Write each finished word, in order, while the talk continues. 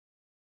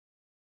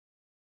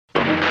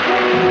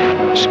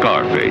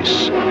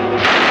Scarface.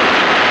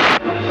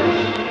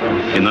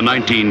 In the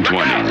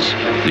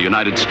 1920s, the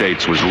United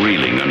States was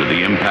reeling under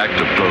the impact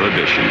of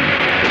Prohibition.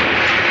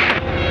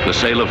 The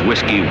sale of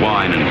whiskey,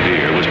 wine, and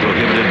beer was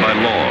prohibited by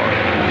law,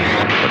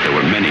 but there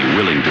were many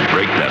willing to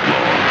break that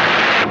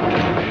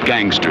law.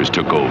 Gangsters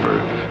took over.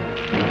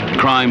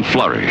 Crime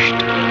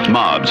flourished.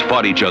 Mobs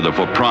fought each other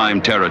for prime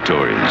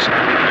territories.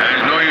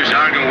 There's no use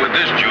arguing with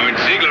this joint.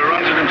 Ziegler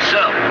runs it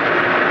himself.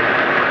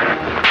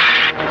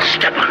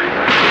 Step on it.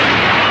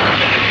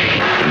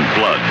 And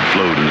blood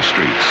flowed in the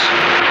streets.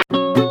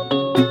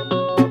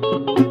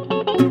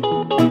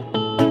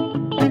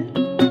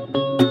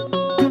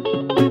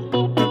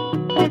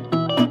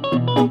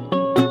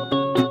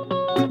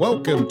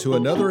 Welcome to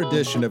another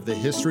edition of the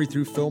History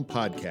Through Film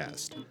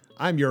podcast.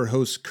 I'm your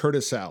host,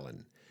 Curtis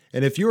Allen.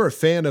 And if you're a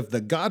fan of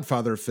the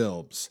Godfather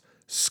films,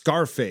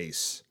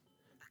 Scarface,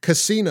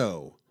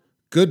 Casino,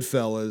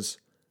 Goodfellas,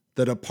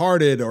 The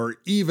Departed, or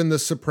even The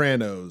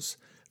Sopranos,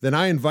 then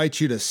I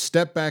invite you to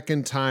step back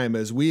in time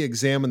as we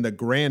examine the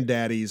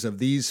granddaddies of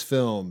these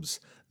films,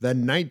 the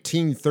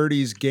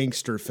 1930s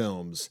gangster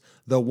films,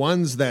 the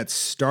ones that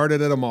started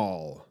it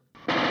all.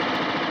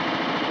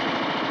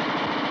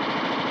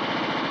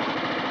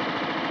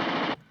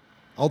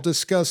 I'll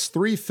discuss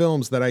three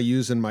films that I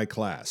use in my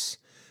class.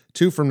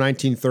 Two from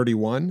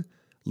 1931,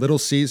 Little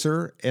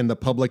Caesar and The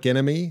Public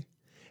Enemy,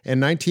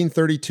 and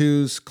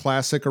 1932's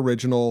classic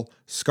original,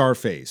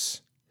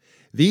 Scarface.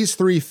 These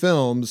three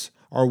films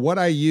are what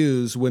I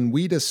use when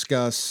we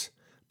discuss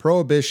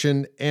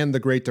Prohibition and the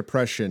Great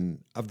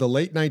Depression of the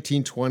late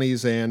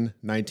 1920s and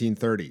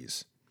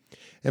 1930s.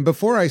 And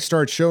before I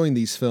start showing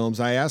these films,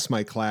 I ask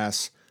my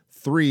class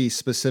three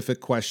specific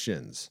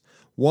questions.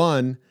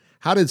 One,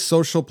 how did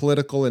social,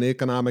 political, and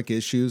economic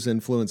issues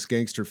influence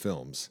gangster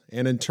films?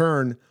 And in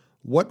turn,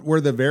 what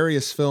were the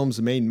various films'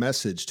 main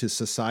message to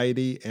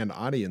society and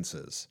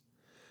audiences?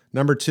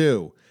 Number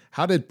two,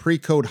 how did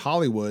pre-code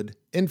Hollywood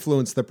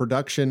influence the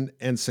production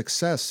and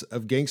success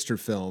of gangster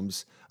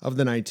films of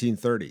the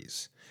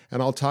 1930s?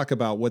 And I'll talk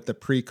about what the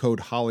pre-code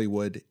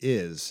Hollywood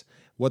is,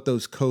 what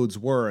those codes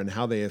were, and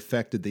how they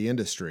affected the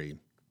industry.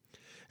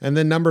 And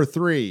then number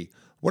three,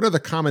 what are the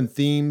common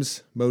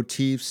themes,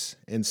 motifs,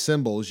 and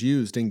symbols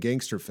used in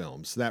gangster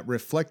films that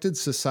reflected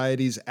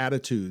society's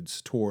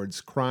attitudes towards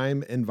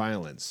crime and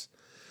violence?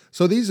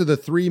 So these are the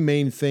three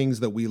main things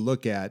that we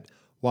look at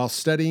while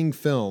studying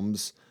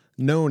films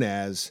known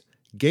as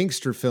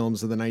gangster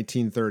films of the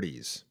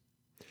 1930s.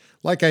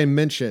 Like I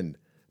mentioned,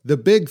 the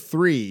big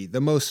three,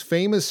 the most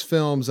famous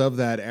films of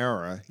that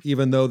era,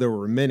 even though there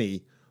were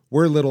many,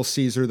 were Little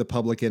Caesar, The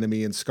Public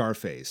Enemy, and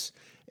Scarface.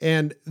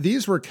 And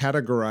these were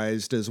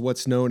categorized as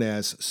what's known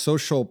as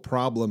social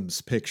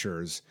problems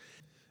pictures.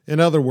 In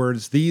other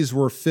words, these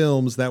were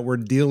films that were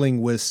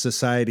dealing with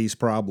society's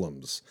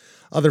problems.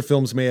 Other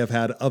films may have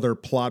had other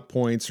plot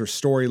points or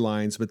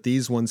storylines, but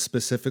these ones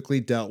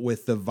specifically dealt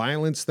with the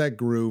violence that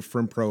grew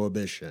from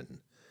Prohibition.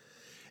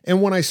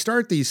 And when I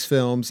start these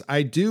films,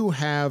 I do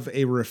have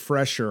a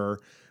refresher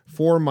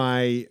for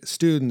my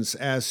students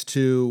as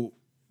to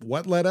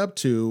what led up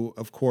to,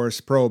 of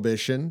course,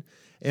 Prohibition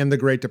and the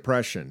Great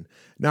Depression.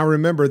 Now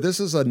remember, this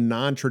is a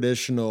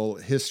non-traditional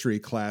history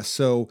class,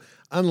 so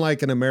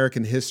unlike an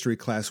American history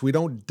class, we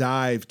don't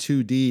dive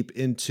too deep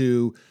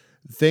into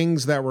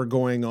things that were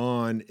going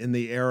on in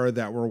the era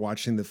that we're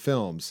watching the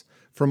films.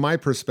 From my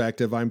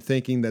perspective, I'm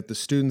thinking that the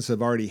students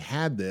have already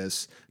had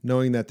this,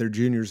 knowing that they're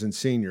juniors and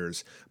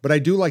seniors, but I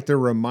do like to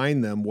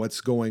remind them what's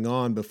going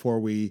on before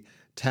we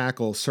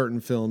tackle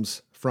certain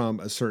films from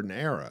a certain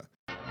era.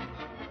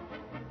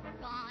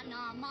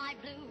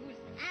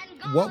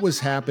 What was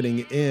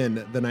happening in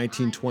the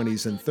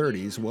 1920s and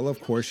 30s? Well, of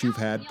course, you've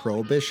had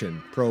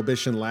Prohibition.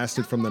 Prohibition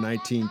lasted from the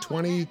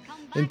 1920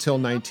 until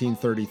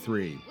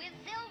 1933.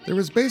 There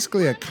was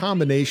basically a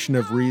combination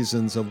of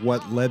reasons of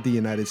what led the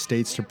United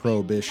States to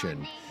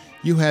Prohibition.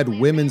 You had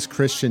women's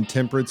Christian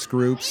temperance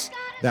groups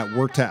that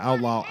worked to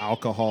outlaw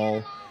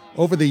alcohol.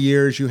 Over the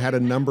years, you had a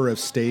number of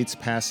states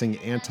passing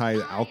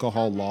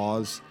anti-alcohol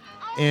laws.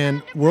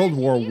 And World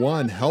War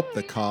I helped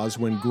the cause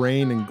when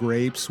grain and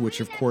grapes,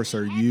 which of course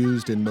are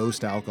used in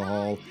most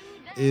alcohol,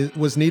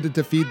 was needed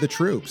to feed the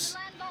troops.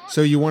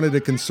 So you wanted to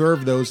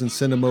conserve those and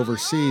send them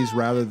overseas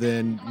rather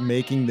than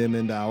making them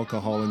into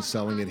alcohol and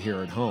selling it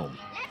here at home.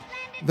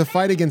 The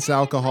fight against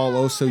alcohol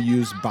also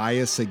used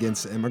bias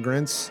against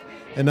immigrants.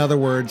 In other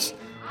words,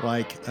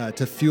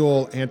 to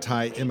fuel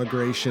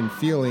anti-immigration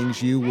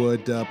feelings, you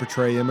would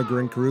portray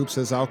immigrant groups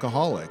as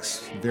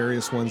alcoholics,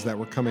 various ones that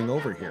were coming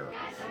over here.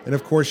 And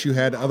of course, you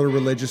had other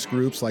religious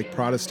groups like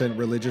Protestant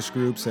religious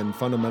groups and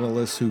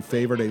fundamentalists who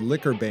favored a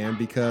liquor ban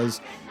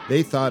because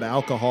they thought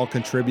alcohol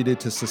contributed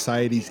to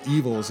society's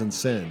evils and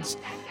sins,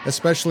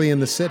 especially in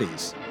the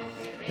cities.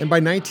 And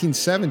by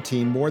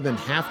 1917, more than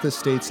half the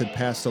states had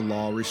passed a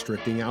law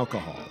restricting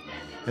alcohol.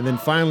 And then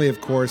finally,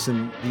 of course,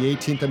 in the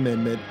 18th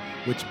Amendment,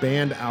 which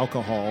banned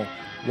alcohol,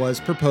 was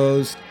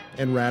proposed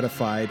and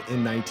ratified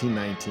in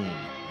 1919.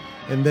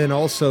 And then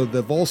also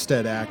the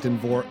Volstead Act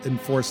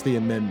enforced the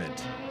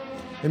amendment.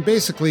 And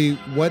basically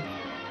what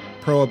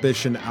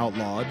Prohibition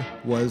outlawed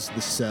was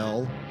the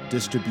sale,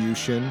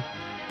 distribution,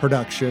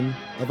 production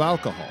of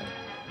alcohol.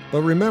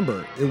 But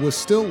remember, it was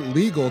still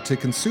legal to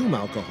consume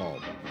alcohol.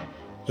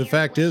 The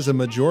fact is, a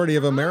majority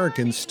of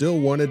Americans still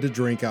wanted to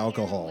drink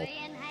alcohol.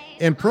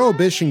 And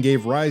Prohibition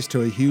gave rise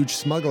to a huge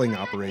smuggling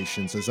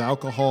operations as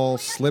alcohol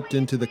slipped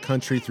into the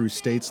country through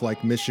states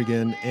like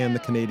Michigan and the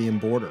Canadian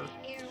border.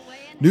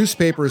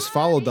 Newspapers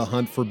followed the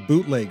hunt for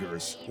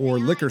bootleggers or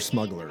liquor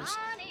smugglers,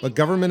 but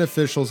government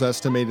officials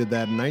estimated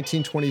that in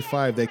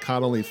 1925 they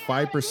caught only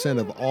 5%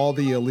 of all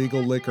the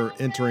illegal liquor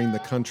entering the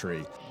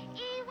country.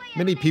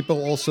 Many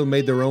people also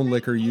made their own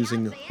liquor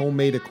using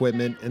homemade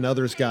equipment, and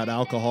others got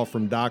alcohol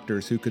from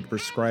doctors who could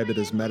prescribe it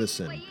as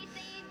medicine.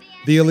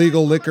 The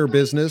illegal liquor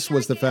business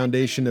was the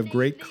foundation of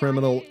great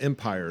criminal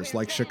empires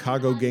like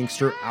Chicago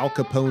gangster Al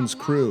Capone's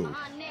crew,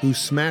 who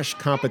smashed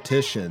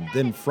competition,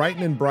 then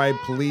frightened and bribed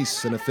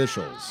police and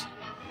officials.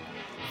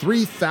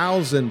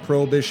 3,000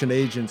 Prohibition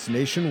agents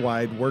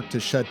nationwide worked to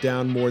shut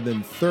down more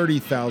than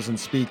 30,000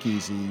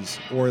 speakeasies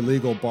or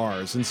illegal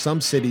bars, and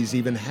some cities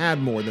even had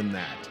more than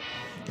that,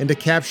 and to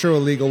capture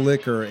illegal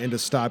liquor and to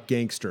stop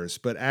gangsters.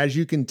 But as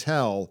you can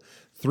tell,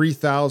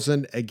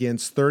 3,000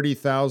 against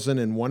 30,000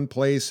 in one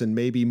place and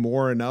maybe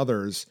more in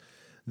others,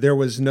 there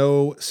was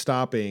no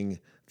stopping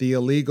the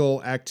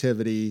illegal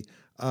activity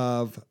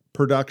of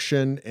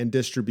production and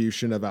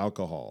distribution of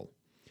alcohol.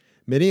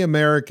 Many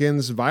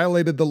Americans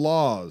violated the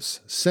laws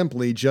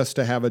simply just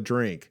to have a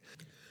drink.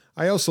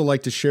 I also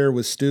like to share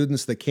with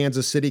students the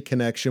Kansas City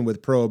connection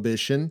with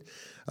Prohibition.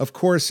 Of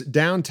course,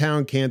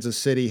 downtown Kansas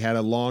City had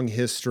a long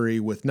history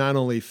with not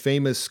only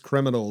famous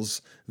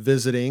criminals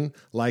visiting,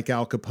 like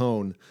Al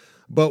Capone,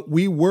 but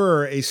we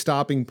were a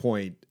stopping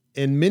point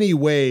in many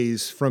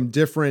ways from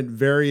different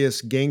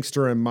various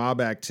gangster and mob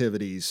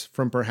activities,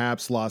 from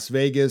perhaps Las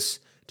Vegas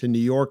to New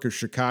York or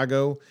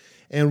Chicago.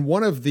 And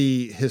one of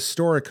the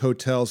historic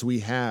hotels we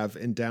have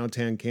in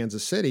downtown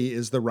Kansas City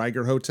is the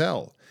Riger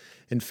Hotel.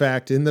 In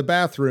fact, in the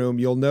bathroom,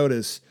 you'll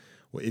notice,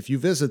 if you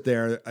visit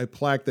there, a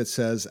plaque that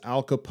says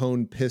Al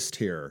Capone pissed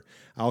here.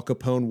 Al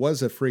Capone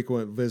was a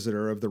frequent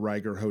visitor of the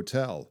Riger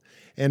Hotel.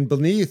 And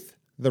beneath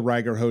the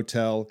Riger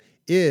Hotel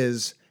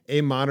is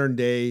a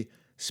modern-day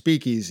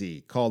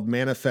speakeasy called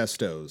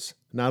Manifestos.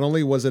 Not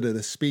only was it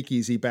a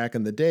speakeasy back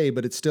in the day,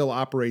 but it still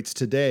operates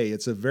today.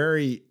 It's a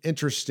very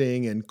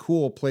interesting and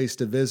cool place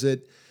to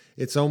visit.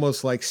 It's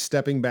almost like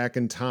stepping back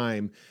in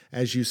time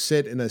as you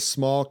sit in a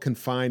small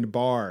confined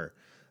bar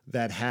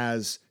that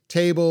has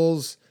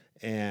tables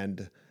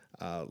and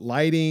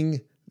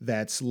lighting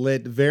that's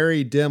lit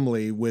very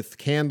dimly with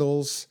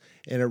candles,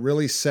 and it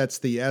really sets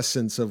the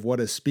essence of what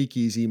a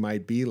speakeasy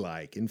might be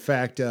like. In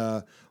fact,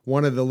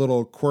 one of the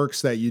little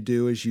quirks that you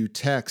do is you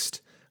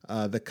text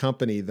the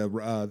company,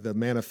 the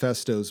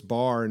Manifestos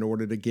bar, in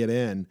order to get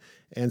in.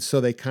 And so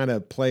they kind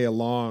of play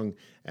along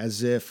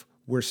as if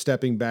we're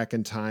stepping back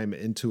in time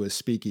into a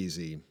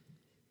speakeasy.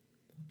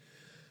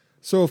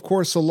 So, of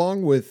course,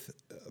 along with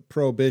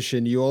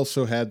Prohibition, you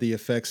also had the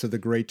effects of the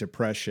Great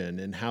Depression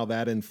and how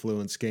that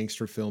influenced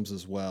gangster films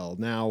as well.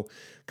 Now,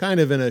 kind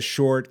of in a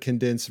short,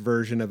 condensed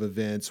version of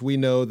events, we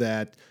know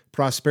that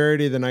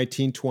prosperity of the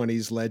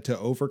 1920s led to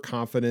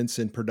overconfidence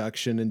in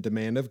production and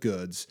demand of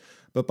goods,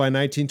 but by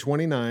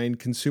 1929,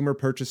 consumer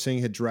purchasing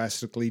had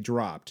drastically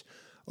dropped.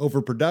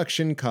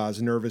 Overproduction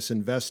caused nervous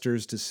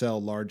investors to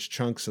sell large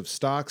chunks of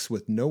stocks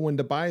with no one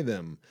to buy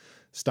them.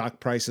 Stock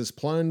prices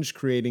plunged,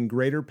 creating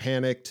greater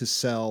panic to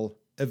sell,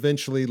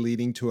 eventually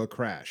leading to a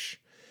crash.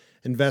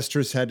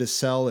 Investors had to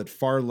sell at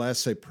far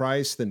less a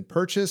price than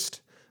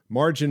purchased.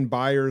 Margin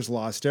buyers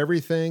lost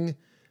everything.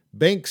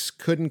 Banks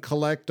couldn't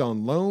collect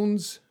on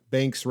loans.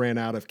 Banks ran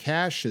out of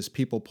cash as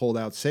people pulled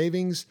out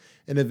savings,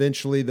 and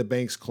eventually the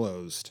banks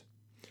closed.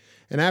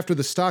 And after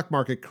the stock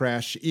market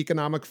crash,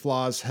 economic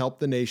flaws helped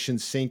the nation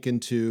sink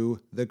into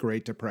the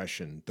Great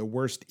Depression, the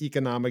worst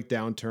economic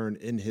downturn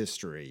in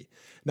history.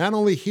 Not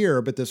only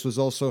here, but this was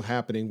also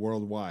happening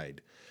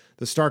worldwide.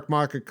 The stock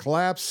market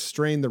collapse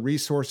strained the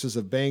resources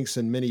of banks,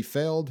 and many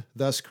failed,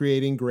 thus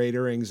creating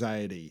greater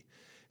anxiety.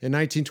 In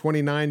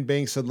 1929,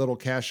 banks had little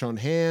cash on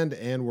hand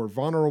and were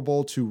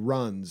vulnerable to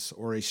runs,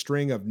 or a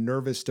string of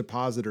nervous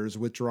depositors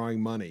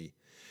withdrawing money.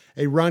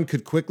 A run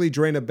could quickly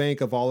drain a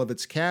bank of all of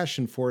its cash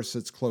and force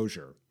its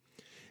closure.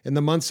 In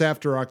the months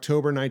after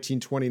October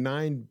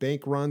 1929,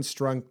 bank runs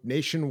struck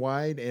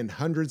nationwide and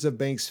hundreds of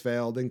banks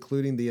failed,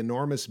 including the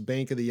enormous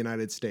Bank of the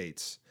United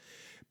States.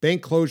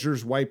 Bank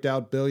closures wiped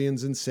out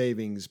billions in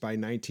savings by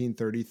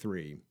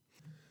 1933.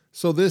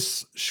 So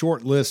this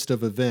short list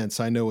of events,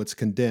 I know it's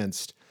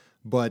condensed,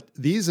 but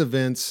these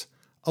events,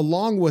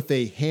 along with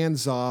a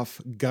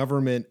hands-off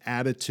government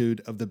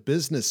attitude of the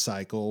business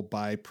cycle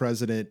by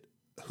President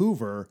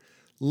Hoover,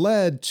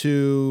 led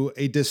to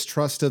a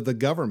distrust of the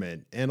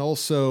government and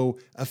also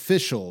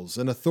officials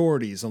and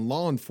authorities and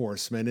law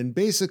enforcement, and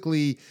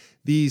basically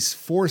these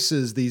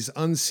forces, these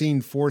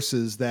unseen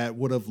forces that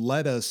would have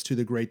led us to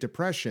the Great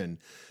Depression.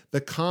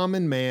 The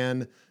common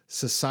man,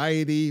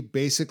 society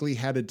basically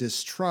had a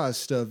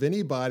distrust of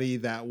anybody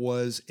that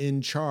was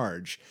in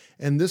charge.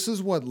 And this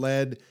is what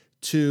led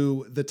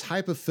to the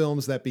type of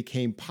films that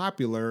became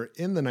popular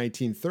in the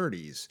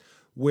 1930s,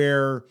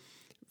 where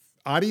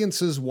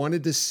audiences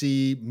wanted to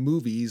see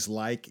movies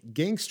like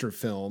gangster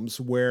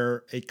films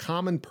where a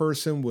common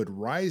person would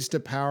rise to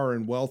power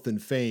and wealth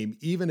and fame,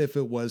 even if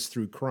it was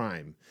through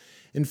crime.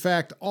 In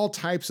fact, all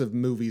types of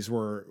movies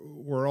were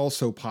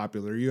also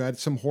popular. You had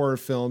some horror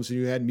films and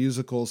you had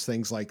musicals,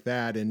 things like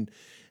that. And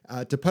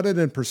to put it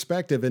in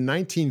perspective, in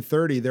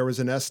 1930, there was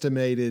an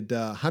estimated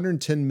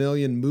 110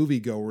 million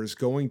moviegoers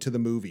going to the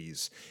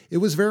movies. It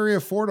was very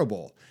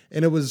affordable,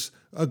 and it was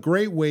a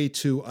great way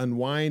to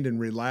unwind and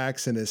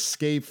relax and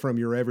escape from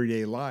your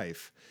everyday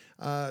life.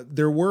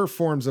 There were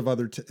forms of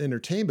other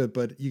entertainment,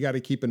 but you got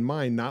to keep in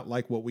mind, not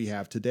like what we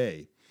have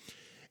today.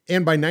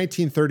 And by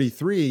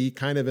 1933,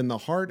 kind of in the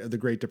heart of the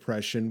Great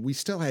Depression, we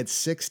still had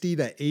 60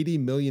 to 80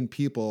 million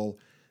people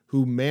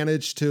who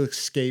managed to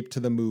escape to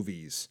the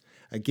movies.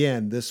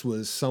 Again, this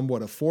was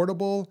somewhat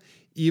affordable.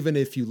 Even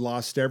if you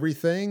lost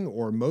everything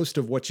or most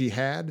of what you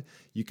had,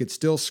 you could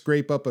still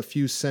scrape up a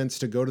few cents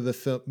to go to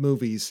the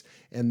movies.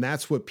 And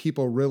that's what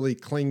people really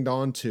clinged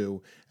on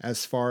to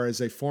as far as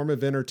a form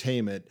of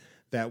entertainment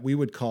that we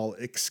would call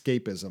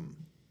escapism.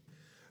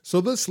 So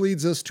this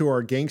leads us to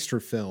our gangster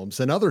films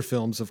and other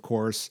films, of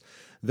course,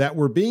 that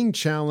were being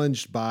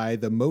challenged by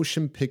the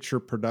motion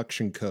picture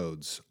production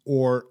codes,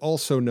 or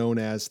also known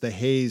as the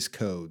Hays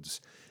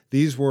Codes.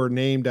 These were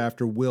named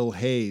after Will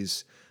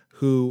Hays,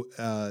 who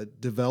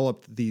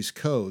developed these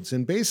codes.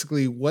 And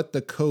basically what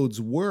the codes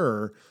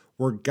were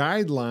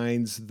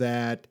guidelines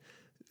that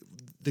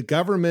the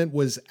government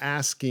was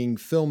asking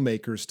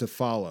filmmakers to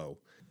follow.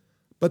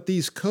 But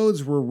these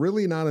codes were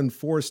really not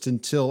enforced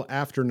until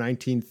after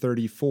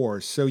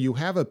 1934. So you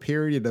have a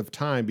period of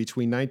time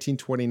between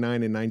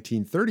 1929 and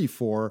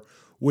 1934,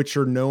 which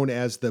are known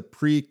as the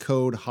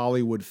pre-code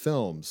Hollywood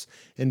films.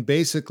 And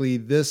basically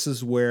this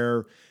is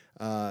where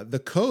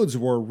the codes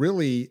were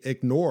really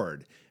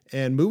ignored,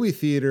 and movie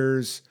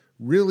theaters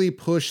really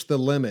pushed the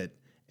limit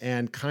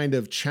and kind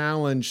of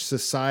challenged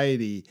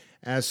society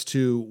as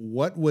to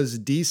what was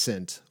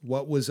decent,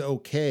 what was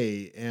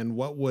okay, and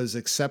what was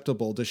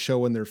acceptable to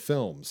show in their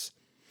films.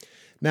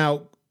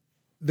 Now,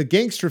 the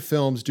gangster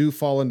films do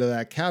fall into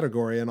that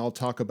category, and I'll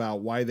talk about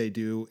why they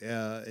do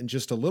in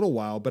just a little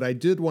while, but I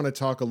did want to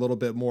talk a little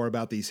bit more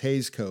about these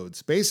Hays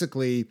Codes.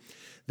 Basically,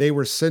 they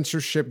were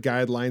censorship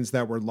guidelines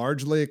that were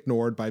largely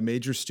ignored by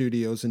major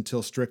studios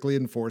until strictly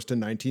enforced in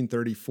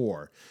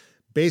 1934.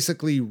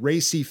 Basically,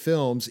 racy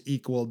films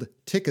equaled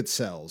ticket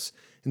sales,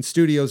 and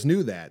studios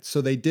knew that, so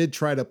they did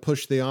try to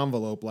push the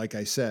envelope, like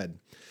I said.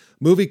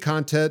 Movie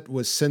content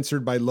was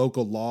censored by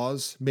local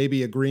laws,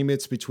 maybe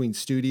agreements between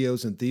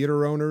studios and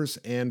theater owners,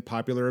 and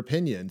popular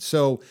opinion.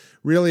 So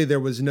really, there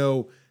was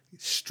no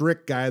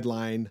strict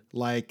guideline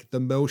like the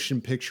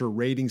motion picture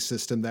rating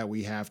system that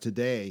we have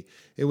today.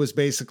 It was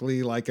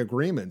basically like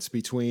agreements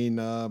between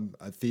a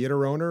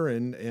theater owner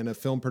and a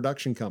film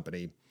production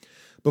company.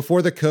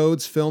 Before the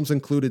codes, films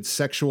included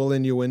sexual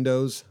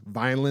innuendos,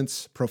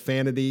 violence,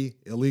 profanity,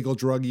 illegal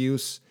drug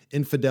use,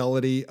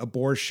 infidelity,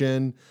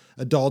 abortion,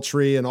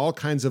 adultery, and all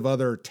kinds of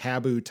other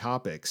taboo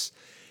topics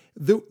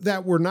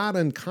that were not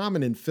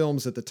uncommon in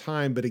films at the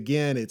time. But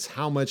again, it's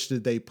how much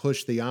did they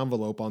push the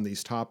envelope on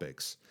these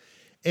topics?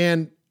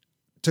 And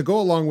to go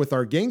along with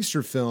our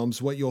gangster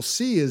films, what you'll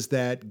see is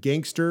that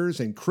gangsters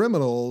and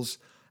criminals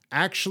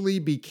actually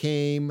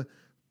became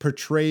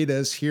portrayed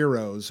as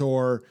heroes,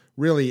 or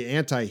really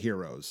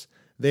anti-heroes.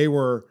 They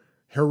were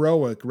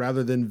heroic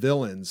rather than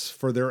villains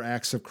for their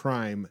acts of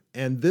crime.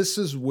 And this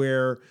is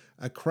where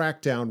a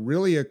crackdown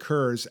really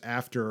occurs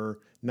after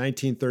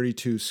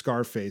 1932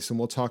 Scarface, and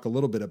we'll talk a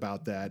little bit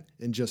about that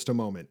in just a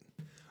moment.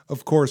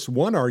 Of course,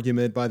 one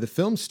argument by the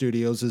film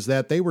studios is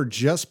that they were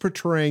just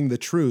portraying the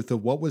truth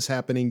of what was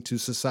happening to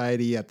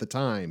society at the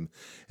time.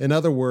 In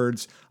other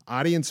words,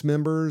 audience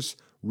members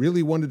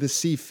really wanted to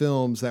see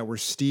films that were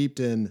steeped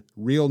in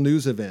real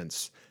news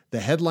events. The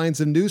headlines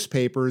of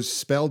newspapers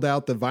spelled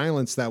out the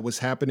violence that was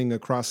happening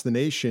across the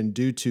nation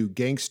due to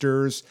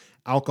gangsters,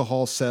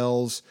 alcohol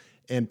sales,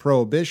 and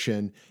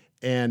prohibition.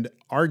 And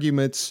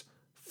arguments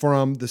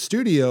from the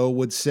studio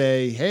would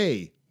say,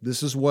 hey,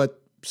 this is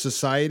what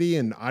society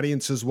and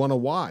audiences want to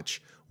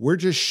watch. We're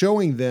just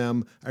showing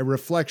them a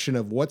reflection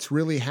of what's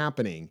really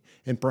happening.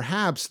 And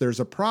perhaps there's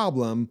a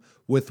problem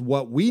with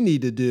what we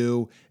need to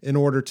do in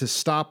order to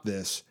stop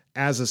this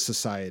as a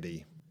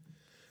society.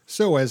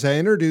 So as I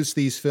introduce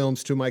these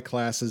films to my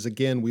classes,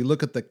 again, we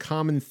look at the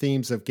common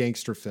themes of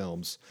gangster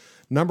films.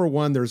 Number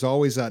one, there's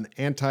always an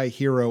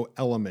anti-hero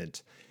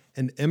element.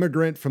 An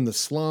immigrant from the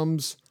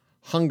slums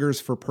hungers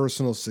for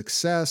personal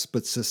success,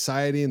 but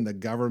society and the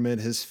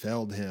government has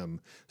failed him.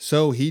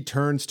 So he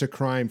turns to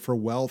crime for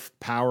wealth,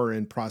 power,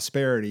 and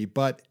prosperity,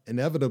 but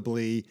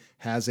inevitably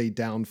has a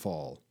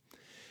downfall.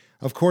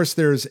 Of course,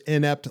 there's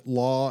inept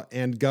law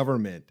and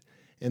government,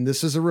 and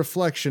this is a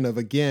reflection of,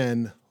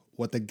 again,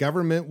 what the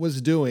government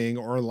was doing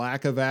or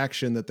lack of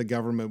action that the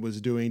government was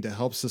doing to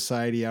help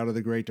society out of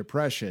the Great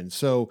Depression.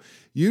 So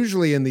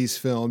usually in these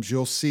films,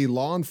 you'll see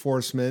law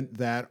enforcement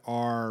that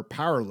are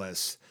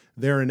powerless.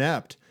 They're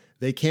inept.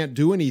 They can't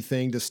do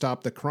anything to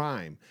stop the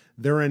crime.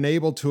 They're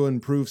unable to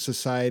improve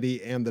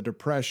society and the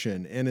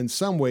depression. And in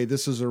some way,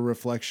 this is a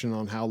reflection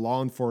on how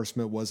law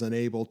enforcement was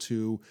unable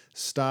to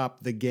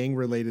stop the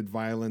gang-related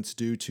violence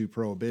due to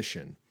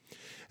prohibition.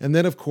 And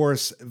then, of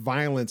course,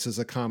 violence is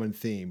a common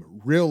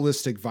theme.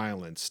 Realistic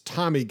violence,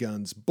 Tommy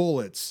guns,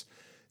 bullets,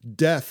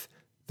 death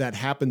that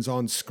happens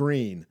on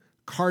screen,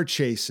 car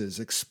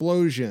chases,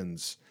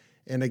 explosions.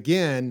 And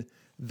again,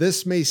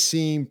 this may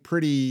seem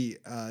pretty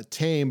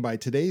tame by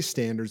today's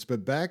standards,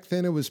 but back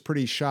then it was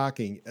pretty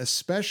shocking,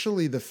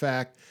 especially the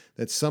fact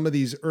that some of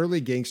these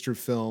early gangster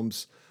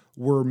films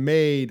were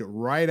made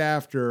right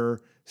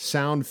after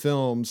sound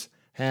films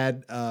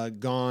had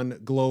gone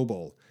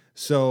global.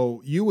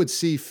 So you would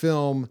see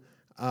film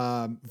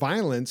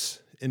violence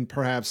in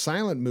perhaps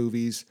silent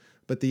movies,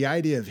 but the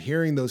idea of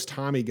hearing those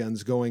Tommy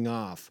guns going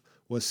off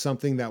was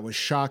something that was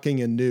shocking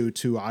and new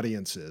to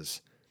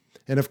audiences.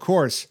 And of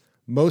course,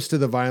 most of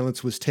the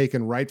violence was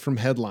taken right from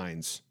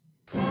headlines.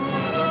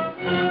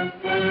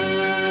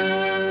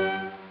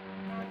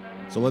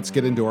 So let's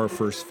get into our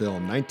first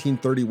film,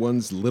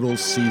 1931's Little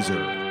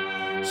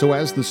Caesar. So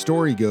as the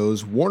story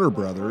goes, Warner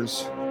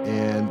Brothers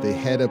and the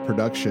head of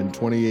production,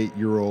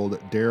 28-year-old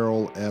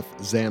Darryl F.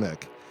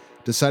 Zanuck,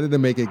 decided to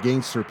make a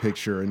gangster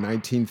picture in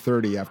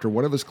 1930 after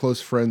one of his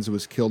close friends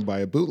was killed by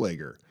a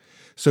bootlegger.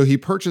 So he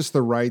purchased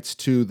the rights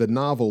to the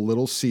novel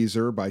Little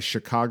Caesar by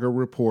Chicago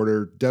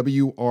reporter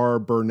W.R.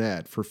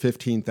 Burnett for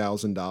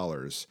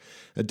 $15,000.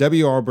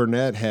 W.R.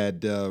 Burnett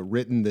had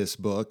written this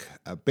book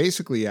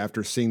basically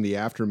after seeing the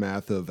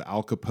aftermath of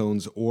Al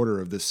Capone's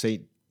order of the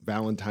St.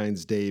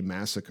 Valentine's Day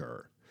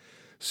Massacre.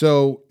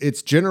 So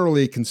it's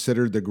generally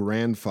considered the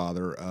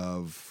grandfather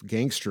of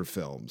gangster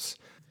films.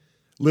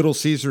 Little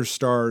Caesar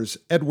stars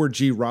Edward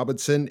G.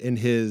 Robinson in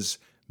his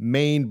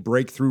main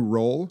breakthrough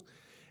role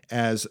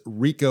as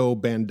Rico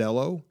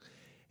Bandello,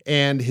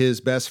 and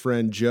his best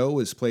friend Joe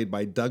is played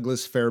by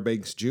Douglas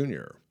Fairbanks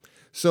Jr.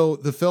 So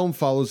the film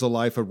follows the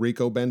life of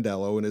Rico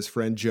Bandello and his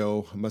friend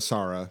Joe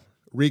Massara.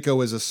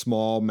 Rico is a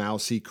small,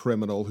 mousy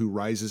criminal who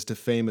rises to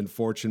fame and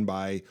fortune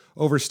by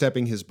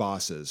overstepping his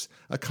bosses,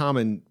 a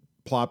common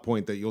plot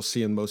point that you'll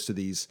see in most of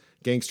these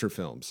gangster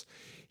films.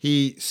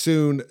 He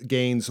soon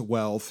gains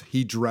wealth,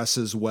 he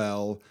dresses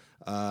well,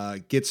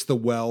 gets the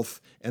wealth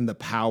and the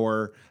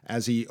power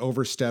as he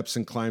oversteps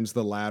and climbs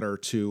the ladder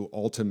to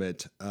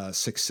ultimate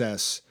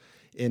success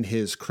in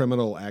his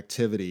criminal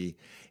activity.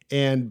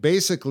 And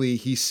basically,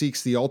 he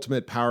seeks the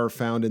ultimate power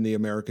found in the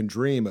American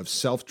dream of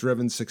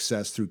self-driven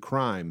success through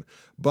crime.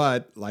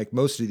 But, like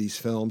most of these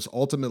films,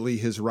 ultimately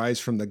his rise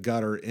from the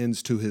gutter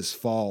ends to his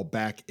fall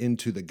back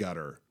into the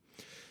gutter.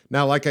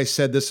 Now, like I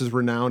said, this is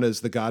renowned as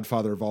the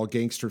godfather of all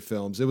gangster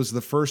films. It was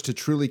the first to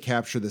truly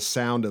capture the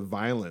sound of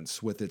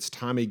violence with its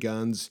Tommy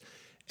guns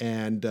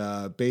and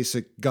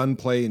basic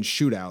gunplay and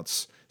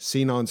shootouts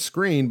seen on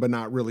screen, but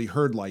not really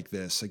heard like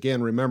this.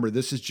 Again, remember,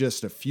 this is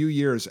just a few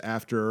years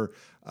after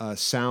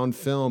sound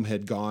film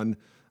had gone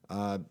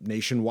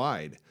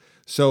nationwide.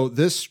 So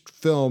this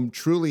film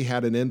truly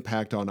had an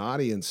impact on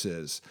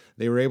audiences.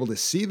 They were able to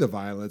see the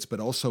violence, but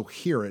also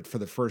hear it for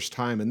the first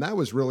time, and that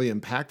was really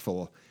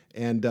impactful.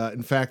 And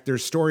in fact, their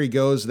story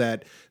goes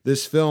that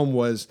this film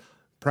was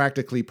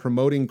practically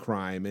promoting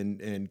crime,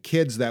 and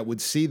kids that would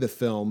see the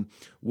film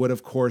would,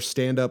 of course,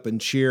 stand up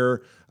and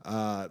cheer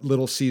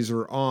Little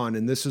Caesar on.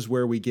 And this is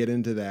where we get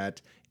into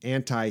that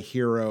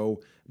anti-hero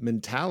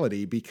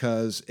mentality,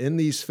 because in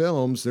these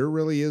films, there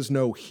really is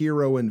no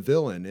hero and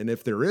villain. And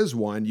if there is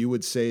one, you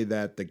would say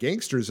that the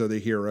gangsters are the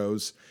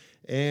heroes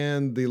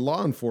and the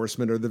law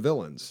enforcement are the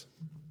villains.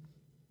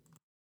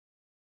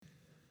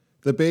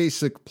 The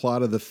basic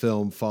plot of the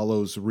film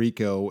follows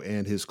Rico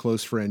and his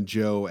close friend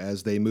Joe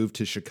as they move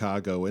to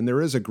Chicago, and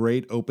there is a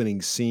great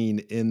opening scene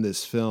in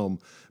this film.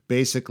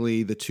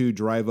 Basically, the two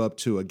drive up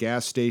to a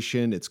gas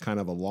station. It's kind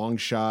of a long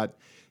shot.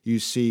 You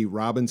see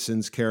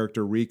Robinson's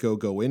character Rico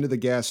go into the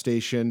gas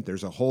station.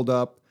 There's a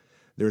holdup.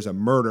 There's a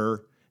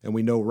murder, and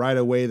we know right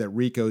away that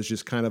Rico's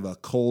just kind of a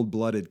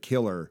cold-blooded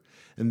killer.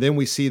 And then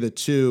we see the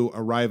two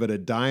arrive at a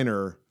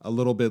diner a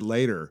little bit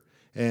later.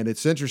 And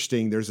it's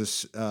interesting,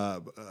 there's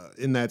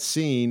in that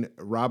scene,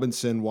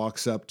 Robinson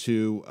walks up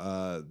to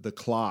the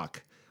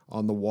clock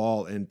on the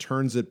wall and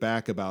turns it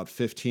back about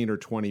 15 or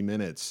 20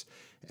 minutes.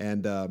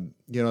 And,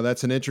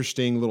 that's an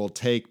interesting little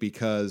take,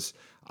 because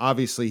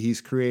obviously he's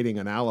creating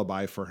an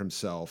alibi for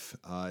himself.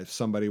 If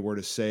somebody were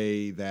to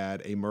say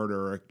that a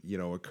murder,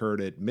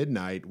 occurred at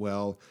midnight,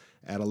 well,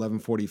 at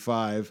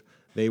 11:45,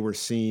 they were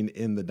seen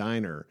in the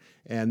diner.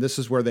 And this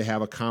is where they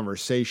have a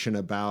conversation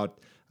about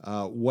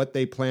what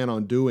they plan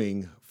on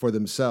doing for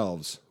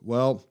themselves.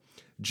 Well,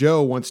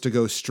 Joe wants to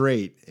go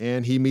straight,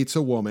 and he meets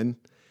a woman.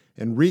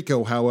 And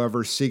Rico,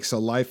 however, seeks a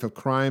life of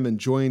crime and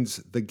joins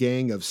the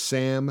gang of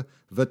Sam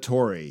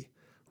Vittori,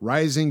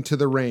 rising to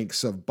the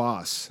ranks of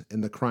boss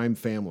in the crime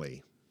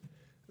family.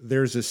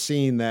 There's a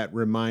scene that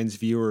reminds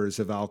viewers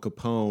of Al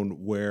Capone,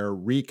 where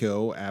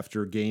Rico,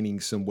 after gaining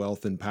some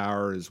wealth and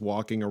power, is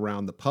walking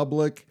around the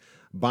public,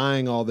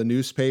 buying all the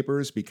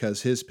newspapers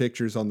because his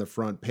picture's on the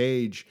front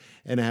page.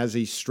 And as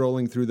he's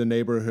strolling through the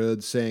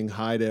neighborhood saying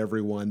hi to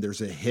everyone,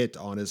 there's a hit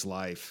on his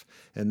life.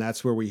 And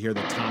that's where we hear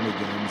the Tommy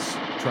guns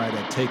try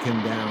to take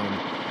him down.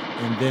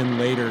 And then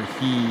later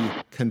he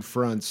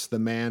confronts the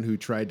man who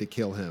tried to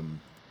kill him.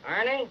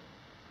 Arnie,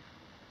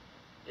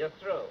 you're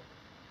through.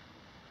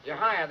 You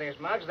hire these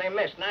mugs, they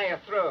missed, now you're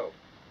through.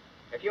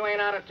 If you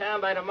ain't out of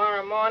town by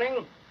tomorrow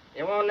morning,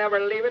 you won't never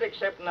leave it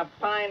except in a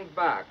pine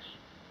box.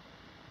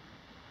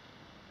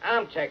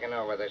 I'm taking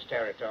over this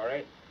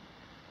territory.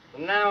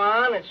 From now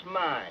on, it's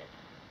mine.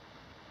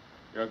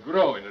 You're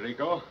growing,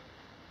 Rico.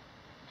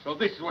 So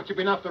this is what you've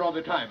been after all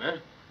the time, eh?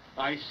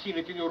 I seen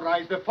it in your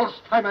eyes the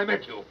first time I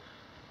met you.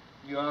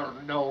 You're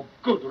no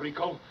good,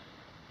 Rico.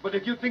 But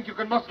if you think you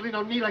can muscle in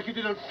on me like you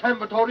did on Sam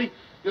Vittori,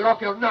 you're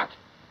off your nut.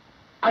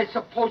 I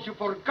suppose you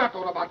forgot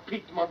all about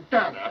Pete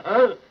Montana,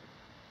 huh?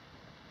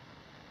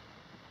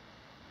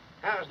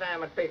 How's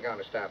Diamond Pete going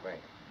to stop me?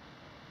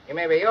 He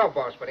may be your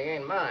boss, but he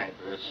ain't mine.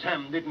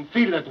 Sam didn't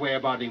feel that way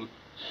about him.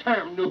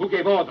 Sam knew who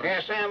gave orders.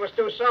 Yeah, Sam was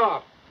too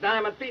soft.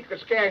 Diamond Pete could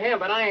scare him,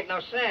 but I ain't no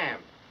Sam.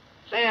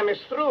 Sam is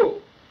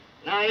through.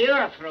 Now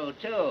you're through,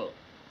 too.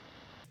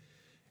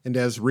 And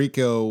as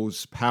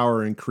Rico's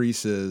power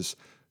increases,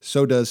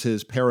 so does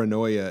his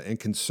paranoia and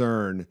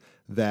concern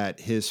that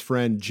his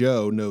friend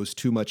Joe knows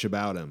too much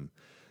about him.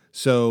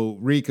 So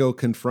Rico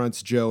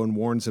confronts Joe and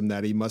warns him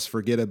that he must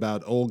forget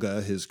about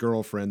Olga, his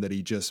girlfriend that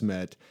he just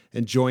met,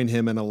 and join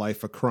him in a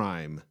life of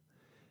crime.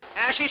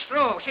 She's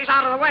through. She's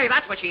out of the way.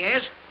 That's what she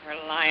is. You're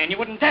lying. You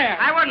wouldn't dare.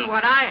 I wouldn't,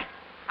 would I?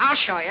 I'll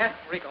show you.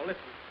 Rico,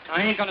 listen.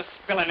 I ain't gonna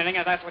spill anything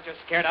if that's what you're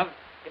scared of.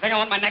 You think I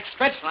want my neck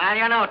stretched? Well,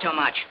 you know too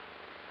much.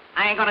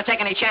 I ain't gonna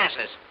take any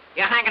chances.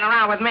 You're hanging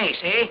around with me,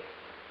 see?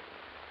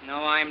 No,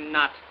 I'm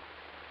not.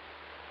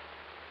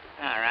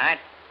 All right.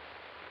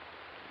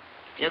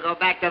 You go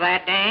back to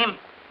that dame,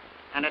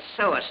 and it's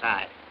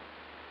suicide.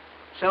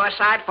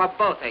 Suicide for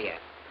both of you.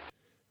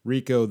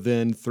 Rico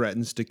then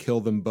threatens to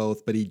kill them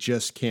both, but he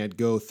just can't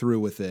go through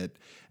with it.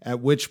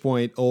 At which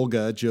point,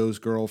 Olga, Joe's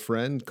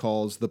girlfriend,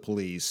 calls the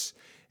police.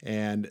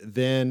 And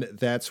then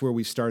that's where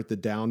we start the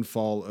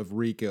downfall of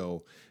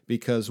Rico,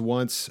 because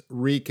once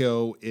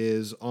Rico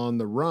is on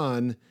the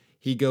run,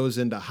 he goes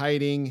into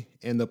hiding,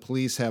 and the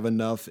police have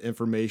enough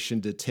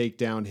information to take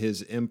down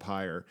his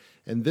empire.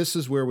 And this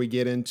is where we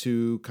get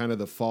into kind of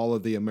the fall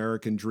of the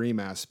American dream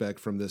aspect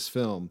from this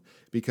film,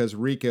 because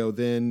Rico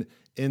then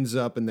ends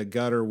up in the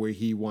gutter where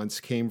he once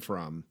came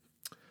from.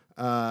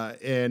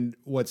 And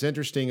what's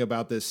interesting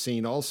about this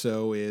scene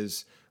also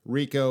is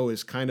Rico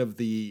is kind of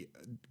the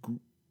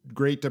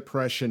Great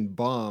Depression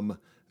bum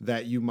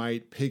that you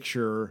might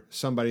picture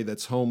somebody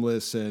that's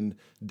homeless and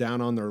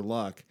down on their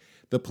luck.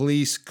 The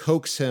police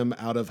coax him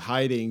out of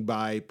hiding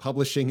by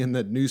publishing in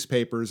the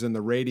newspapers and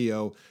the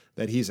radio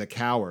that he's a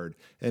coward.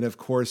 And of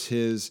course,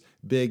 his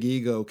big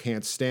ego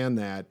can't stand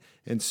that.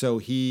 And so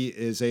he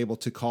is able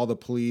to call the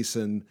police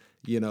and,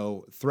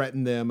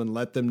 threaten them and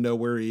let them know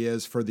where he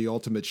is for the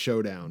ultimate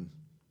showdown.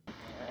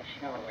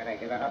 Show where they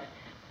get off.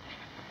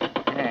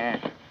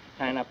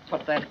 Trying to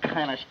put that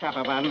kind of stuff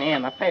about me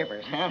in the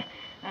papers, huh?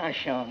 I'll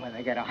show them where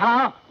they get off.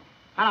 Hello?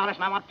 Hello,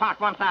 listen, I want Park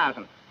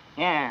 1000.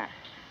 Yeah.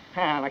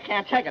 Well, I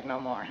can't take it no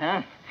more,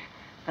 huh?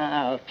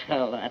 I'll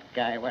tell that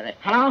guy where it...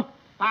 Hello?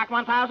 Park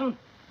 1000?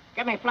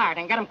 Get me Flaherty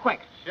and get him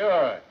quick.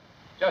 Sure.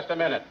 Just a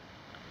minute.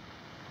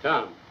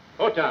 Tom.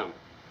 Oh, Tom.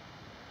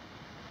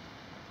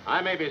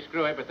 I may be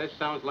screwy, but this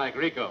sounds like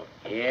Rico.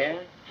 Yeah?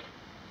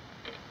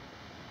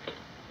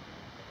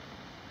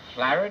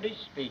 Flaherty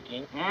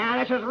speaking.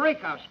 Yeah, this is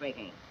Rico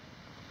speaking.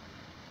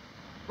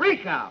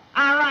 Rico!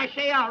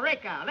 R-I-C-O,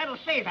 Rico. Little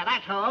Caesar,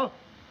 that's who.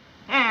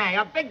 Yeah,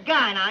 you're a big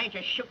guy now, ain't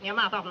you, shooting your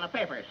mouth off in the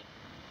papers.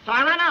 So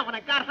I ran out when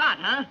it got hot,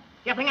 huh?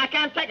 You think I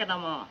can't take it no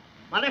more?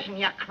 Well, listen,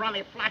 you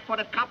crummy,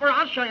 flat-footed copper,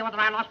 I'll show you whether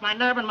I lost my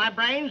nerve and my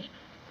brains.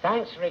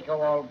 Thanks,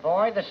 Rico, old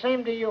boy. The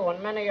same to you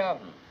and many of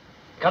them.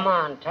 Come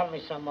on, tell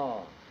me some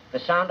more. The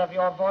sound of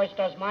your voice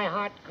does my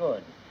heart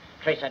good.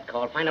 Trace that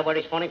call. Find out where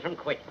he's phoning from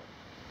quick.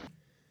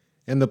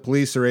 And the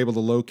police are able to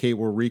locate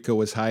where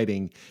Rico is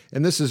hiding.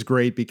 And this is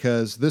great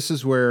because this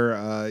is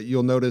where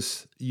you'll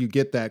notice you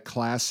get that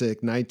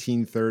classic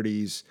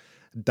 1930s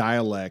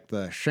dialect,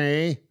 the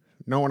 "Shay,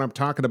 know what I'm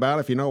talking about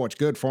if you know what's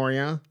good for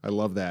you." I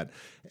love that.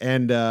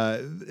 And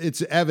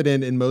it's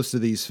evident in most of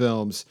these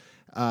films.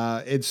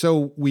 And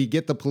so we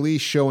get the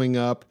police showing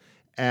up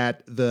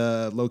at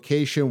the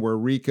location where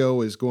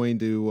Rico is going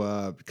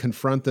to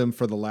confront them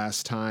for the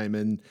last time.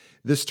 And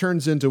this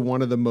turns into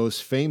one of the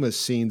most famous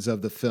scenes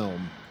of the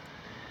film.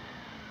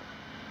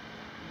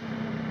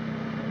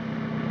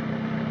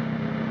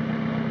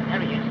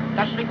 There he is.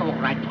 That's Rico,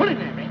 all right. Pull him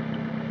there, Rick.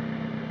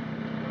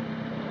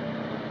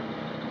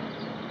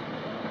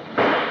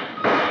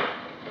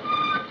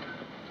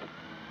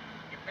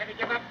 You better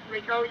give up,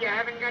 Rico. You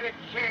haven't got a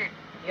chance.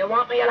 You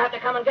want me, you'll have to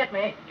come and get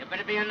me. You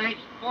better be a nice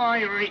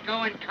boy,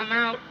 Rico, and come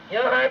out. You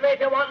heard me. If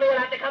you want me, you'll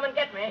have to come and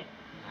get me.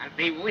 I'll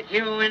be with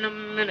you in a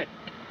minute.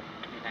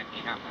 Give me that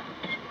chopper.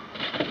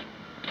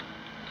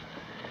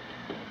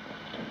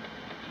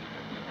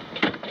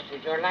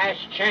 is your last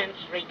chance,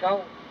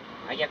 Rico.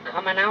 Are you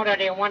coming out or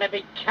do you want to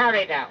be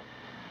carried out?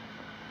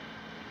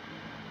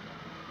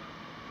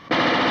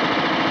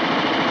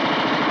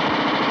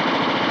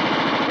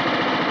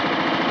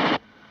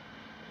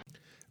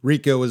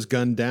 Rico is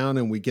gunned down,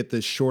 and we get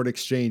this short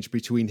exchange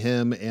between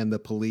him and the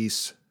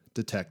police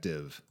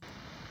detective.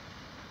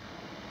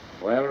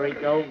 Well,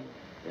 Rico,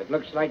 it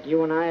looks like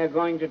you and I are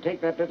going to take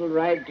that little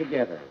ride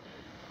together.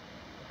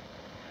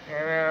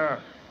 No,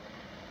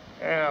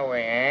 we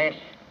ain't.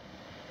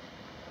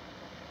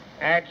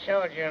 I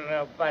told you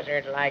no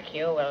buzzard like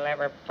you will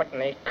ever put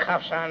any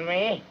cuffs on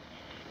me.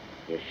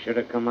 You should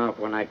have come out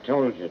when I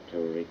told you to,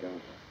 Rico.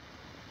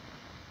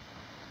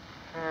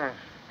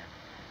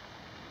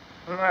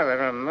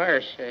 Mother of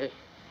mercy.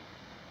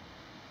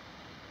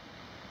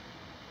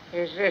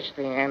 Is this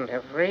the end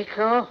of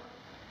Rico?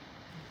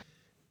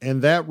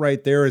 And that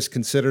right there is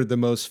considered the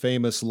most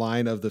famous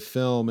line of the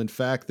film. In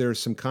fact, there's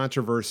some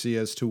controversy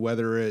as to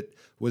whether it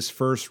was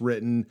first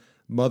written,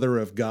 Mother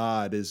of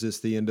God, is this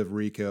the end of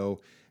Rico?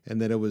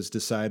 And then it was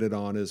decided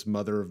on as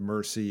Mother of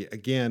Mercy.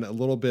 Again, a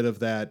little bit of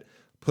that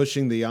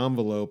pushing the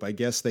envelope. I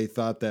guess they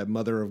thought that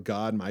Mother of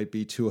God might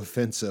be too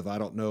offensive. I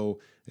don't know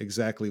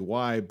exactly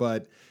why,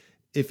 but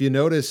if you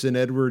notice in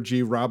Edward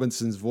G.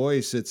 Robinson's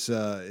voice, it's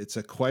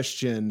a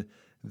question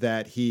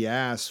that he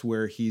asks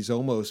where he's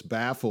almost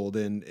baffled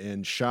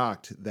and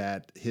shocked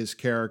that his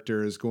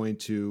character is going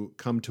to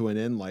come to an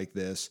end like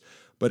this.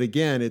 But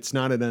again, it's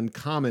not an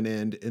uncommon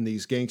end in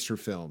these gangster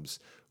films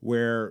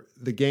where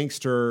the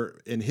gangster,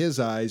 in his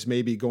eyes,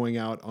 may be going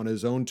out on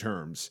his own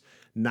terms,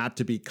 not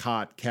to be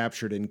caught,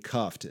 captured, and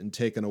cuffed and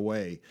taken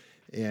away.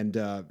 And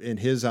in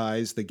his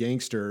eyes, the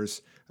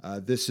gangsters,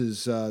 this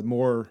is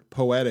more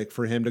poetic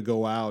for him to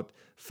go out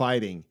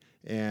fighting.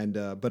 And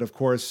but of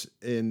course,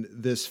 in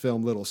this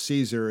film, Little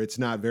Caesar, it's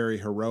not very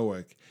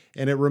heroic.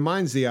 And it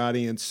reminds the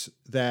audience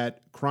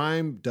that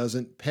crime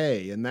doesn't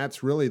pay. And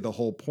that's really the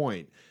whole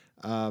point.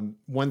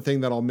 One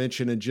thing that I'll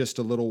mention in just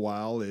a little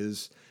while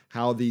is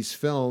how these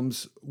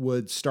films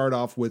would start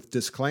off with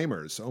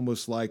disclaimers,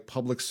 almost like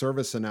public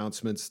service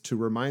announcements to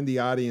remind the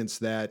audience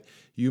that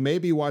you may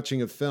be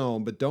watching a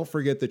film, but don't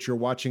forget that you're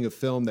watching a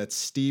film that's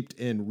steeped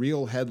in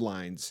real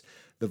headlines.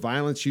 The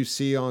violence you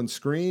see on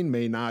screen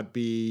may not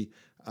be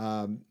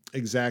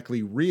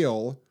exactly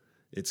real.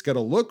 It's going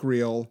to look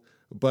real,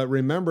 but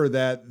remember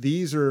that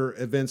these are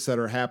events that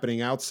are happening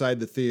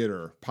outside the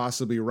theater,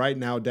 possibly right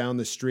now down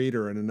the street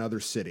or in another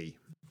city.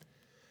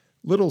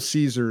 Little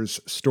Caesar's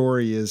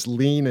story is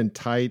lean and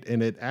tight,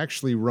 and it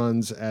actually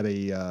runs at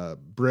a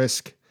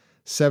brisk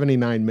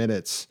 79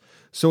 minutes.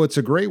 So it's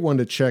a great one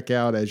to check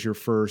out as your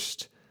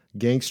first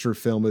gangster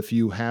film if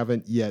you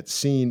haven't yet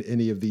seen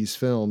any of these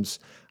films.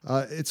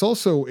 It's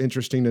also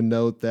interesting to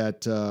note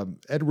that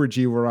Edward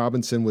G.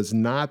 Robinson was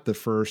not the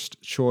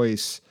first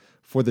choice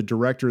for the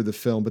director of the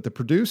film, but the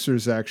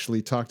producers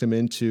actually talked him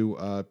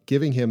into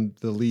giving him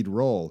the lead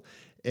role.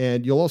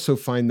 And you'll also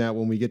find that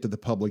when we get to The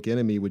Public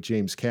Enemy with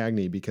James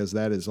Cagney, because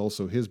that is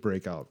also his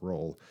breakout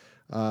role.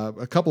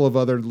 A couple of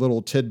other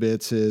little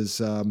tidbits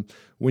is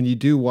when you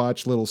do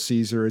watch Little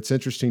Caesar, it's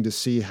interesting to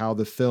see how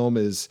the film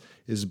is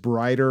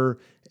brighter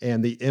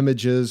and the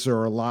images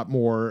are a lot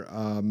more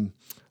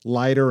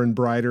lighter and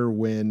brighter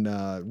when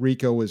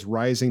Rico is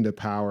rising to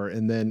power.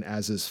 And then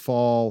as his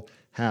fall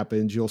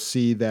happens, you'll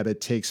see that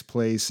it takes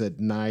place at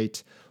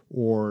night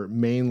or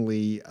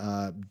mainly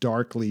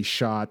darkly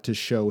shot to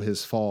show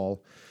his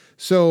fall.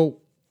 So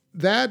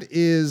that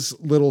is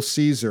Little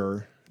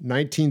Caesar,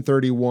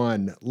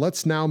 1931.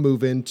 Let's now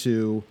move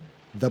into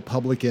The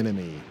Public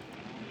Enemy.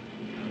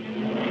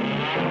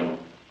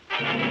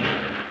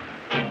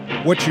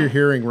 What you're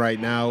hearing right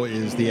now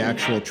is the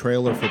actual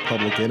trailer for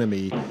Public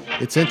Enemy.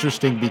 It's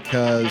interesting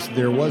because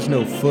there was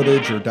no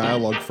footage or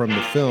dialogue from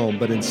the film,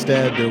 but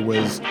instead there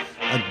was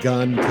a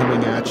gun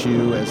coming at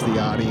you as the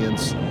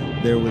audience.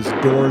 There was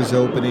doors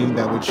opening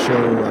that would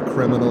show a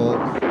criminal.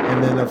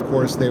 And then, of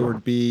course, there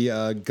would be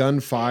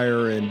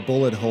gunfire and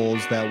bullet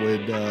holes that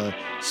would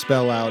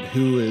spell out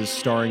who is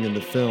starring in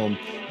the film.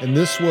 And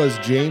this was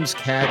James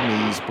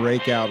Cagney's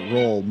breakout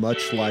role,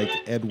 much like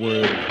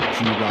Edward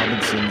G.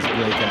 Robinson's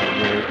breakout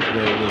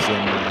role was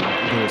in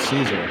Little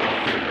Caesar.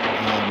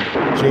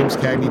 James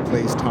Cagney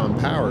plays Tom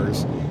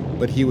Powers,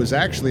 but he was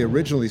actually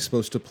originally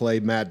supposed to play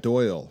Matt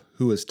Doyle,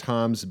 who is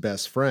Tom's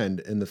best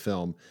friend in the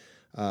film.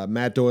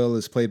 Matt Doyle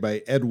is played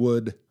by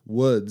Edward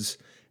Woods,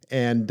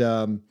 and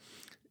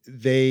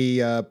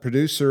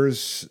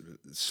producers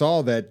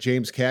saw that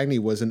James Cagney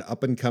was an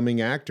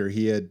up-and-coming actor.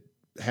 He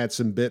had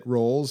some bit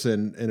roles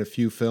in a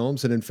few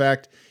films, and in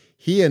fact,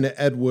 he and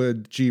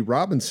Edward G.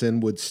 Robinson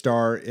would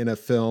star in a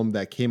film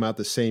that came out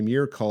the same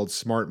year called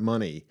Smart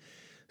Money.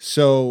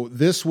 So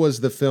this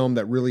was the film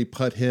that really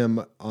put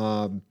him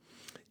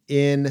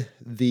in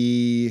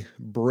the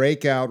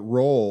breakout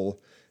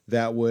role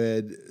that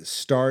would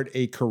start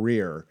a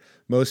career.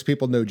 Most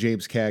people know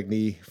James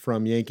Cagney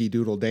from Yankee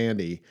Doodle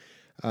Dandy.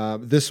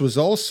 This was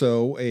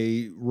also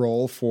a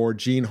role for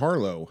Jean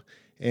Harlow,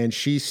 and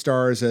she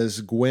stars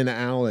as Gwen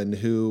Allen,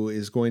 who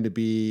is going to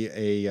be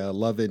a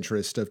love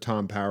interest of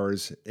Tom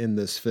Powers in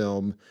this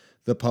film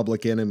The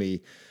Public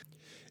Enemy.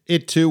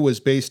 It, too, was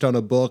based on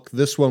a book.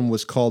 This one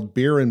was called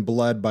Beer and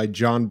Blood by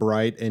John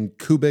Bright and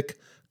Kubik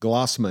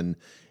Glossman.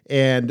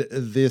 And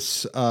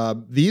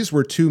these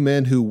were two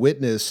men who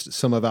witnessed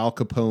some of Al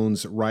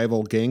Capone's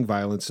rival gang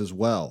violence as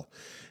well.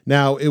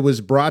 Now, it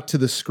was brought to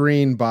the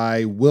screen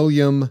by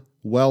William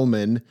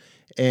Wellman,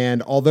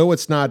 and although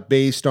it's not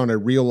based on a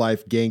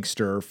real-life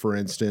gangster, for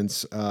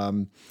instance,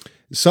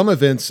 some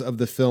events of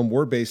the film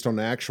were based on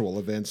actual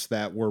events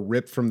that were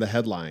ripped from the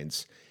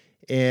headlines.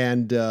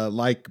 And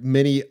like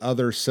many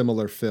other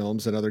similar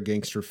films and other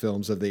gangster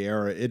films of the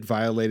era, it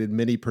violated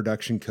many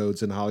production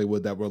codes in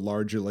Hollywood that were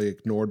largely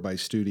ignored by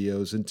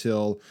studios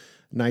until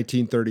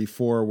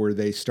 1934, where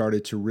they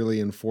started to really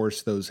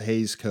enforce those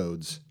Hays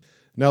codes.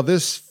 Now,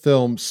 this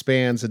film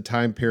spans a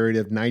time period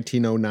of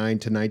 1909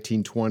 to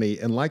 1920,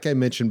 and like I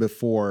mentioned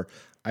before,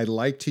 I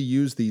like to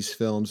use these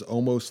films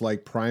almost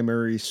like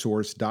primary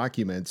source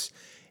documents.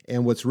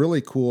 And what's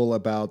really cool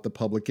about The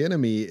Public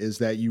Enemy is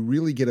that you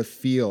really get a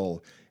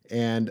feel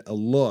and a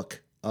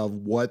look of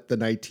what the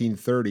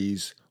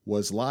 1930s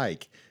was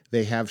like.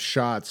 They have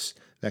shots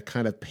that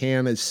kind of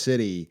pan a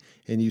city,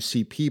 and you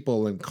see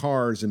people and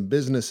cars and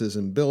businesses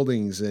and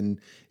buildings,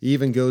 and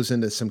even goes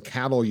into some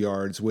cattle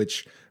yards,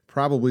 which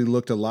probably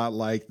looked a lot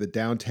like the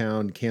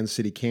downtown Kansas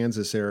City,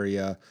 Kansas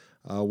area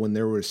when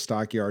there were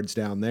stockyards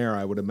down there,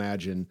 I would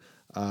imagine.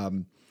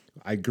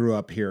 I grew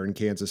up here in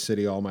Kansas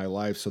City all my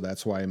life, so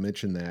that's why I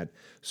mentioned that.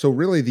 So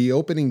really, the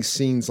opening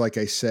scenes, like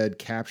I said,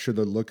 capture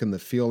the look and the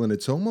feel, and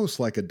it's almost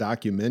like a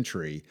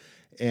documentary.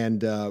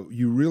 And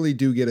you really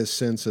do get a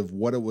sense of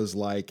what it was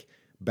like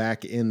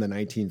back in the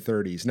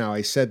 1930s. Now,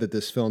 I said that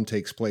this film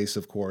takes place,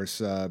 of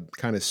course,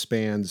 kind of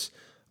spans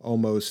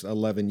almost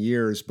 11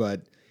 years,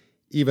 but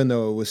even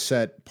though it was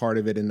set, part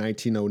of it in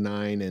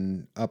 1909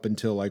 and up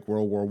until like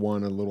World War I,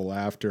 a little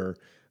after,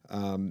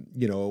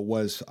 it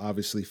was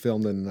obviously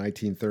filmed in the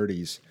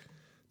 1930s.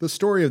 The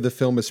story of the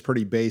film is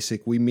pretty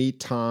basic. We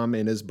meet Tom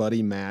and his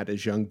buddy Matt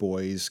as young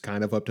boys,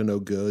 kind of up to no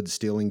good,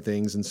 stealing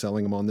things and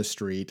selling them on the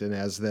street. And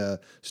as the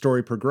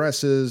story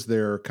progresses,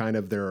 they're kind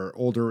of their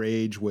older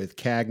age with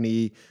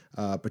Cagney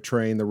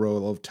portraying the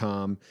role of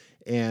Tom.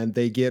 And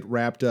they get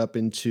wrapped up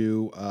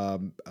into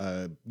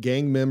a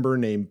gang member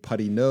named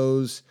Putty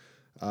Nose,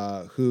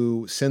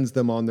 who sends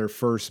them on their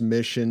first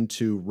mission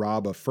to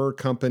rob a fur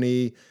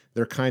company.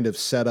 They're kind of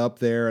set up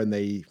there, and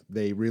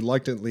they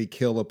reluctantly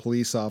kill a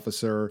police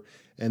officer,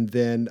 and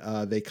then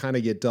they kind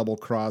of get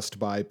double-crossed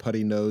by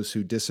Putty Nose,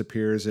 who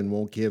disappears and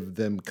won't give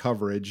them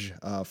coverage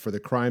for the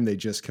crime they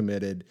just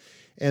committed.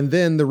 And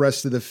then the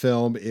rest of the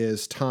film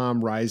is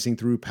Tom rising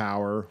through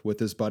power with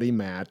his buddy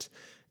Matt.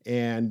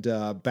 And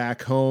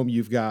back home,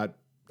 you've got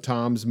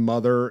Tom's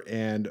mother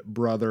and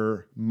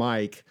brother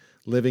Mike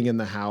living in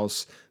the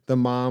house. The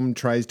mom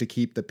tries to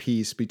keep the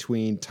peace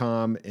between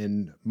Tom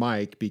and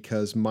Mike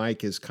because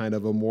Mike is kind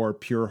of a more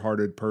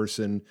pure-hearted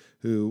person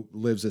who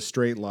lives a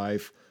straight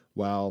life,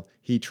 while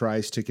he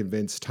tries to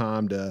convince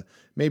Tom to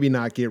maybe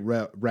not get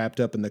wrapped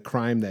up in the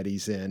crime that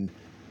he's in.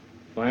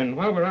 And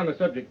while we're on the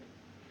subject,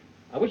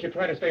 I wish you'd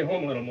try to stay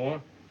home a little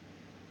more.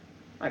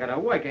 I gotta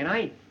work, ain't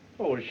I?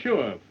 Oh,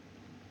 sure.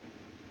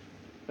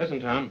 Listen,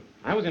 Tom,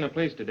 I was in a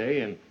place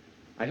today, and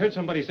I heard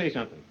somebody say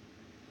something.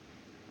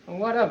 Well,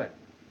 what of it?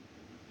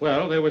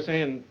 Well, they were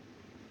saying...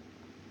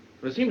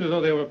 It seems as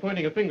though they were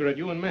pointing a finger at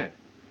you and Matt.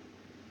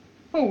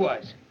 Who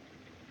was?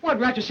 What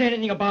rat you say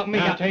anything about me?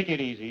 Now, take it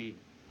easy.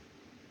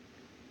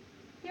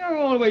 You're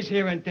always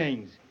hearing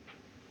things.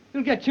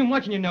 You'll get too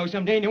much in your nose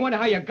someday, and you wonder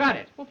how you got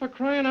it. Well, for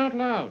crying out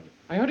loud.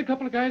 I heard a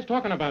couple of guys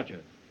talking about you.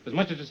 As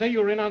much as to say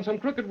you were in on some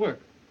crooked work.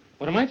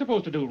 What am I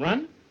supposed to do,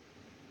 run?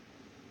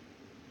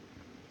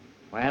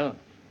 Well,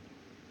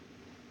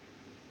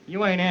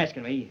 you ain't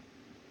asking me.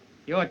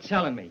 You're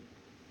telling me.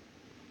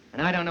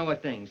 And I don't know a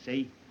thing,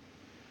 see?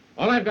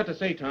 All I've got to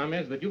say, Tom,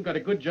 is that you've got a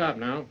good job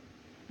now.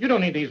 You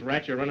don't need these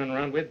rats you're running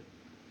around with.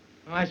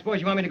 Well, I suppose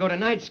you want me to go to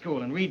night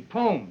school and read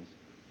poems.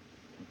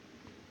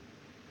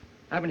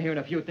 I've been hearing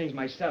a few things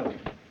myself.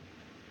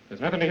 There's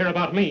nothing to hear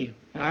about me.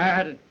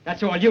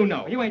 That's all you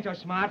know. You ain't so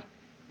smart.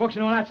 Books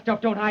and all that stuff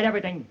don't hide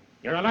everything.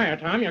 You're a liar,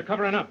 Tom. You're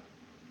covering up.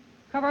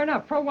 Covering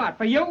up? For what?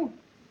 For you?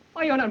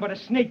 Oh, you're nothing but a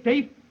sneak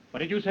thief.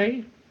 What did you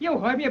say? You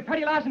heard me, a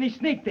petty larceny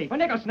sneak thief, a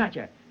nickel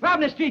snatcher,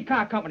 robbing a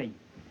streetcar company.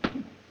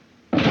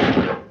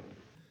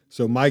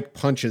 So Mike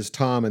punches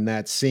Tom in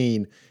that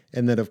scene,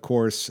 and then, of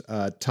course,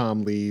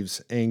 Tom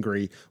leaves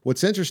angry.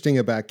 What's interesting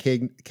about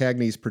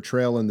Cagney's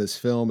portrayal in this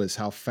film is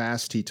how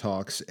fast he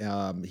talks.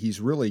 He's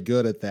really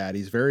good at that.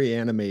 He's very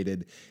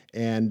animated,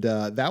 and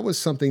that was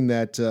something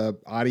that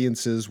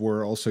audiences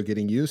were also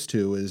getting used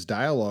to, is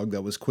dialogue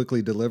that was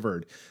quickly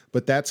delivered.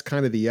 But that's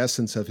kind of the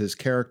essence of his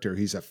character.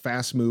 He's a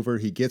fast mover.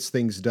 He gets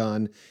things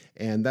done,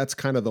 and that's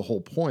kind of the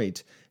whole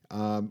point.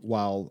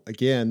 While,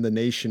 again, the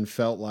nation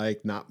felt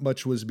like not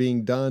much was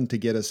being done to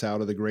get us out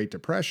of the Great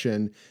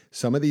Depression,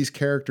 some of these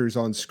characters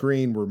on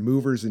screen were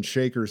movers and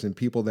shakers and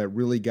people that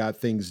really got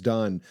things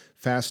done.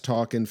 Fast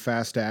talking,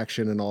 fast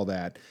action, and all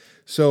that.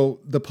 So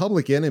The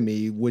Public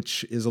Enemy,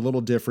 which is a little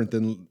different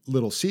than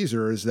Little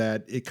Caesar, is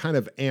that it kind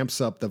of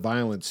amps up the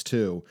violence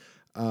too.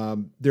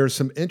 There's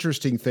some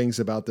interesting things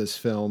about this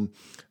film.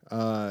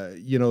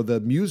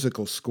 The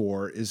musical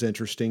score is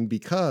interesting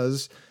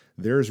because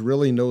there's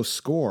really no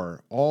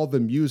score. All the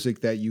music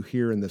that you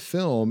hear in the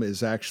film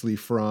is actually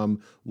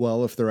from,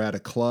 well, if they're at a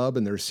club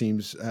and there's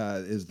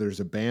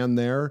a band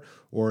there,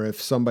 or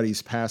if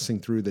somebody's passing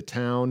through the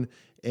town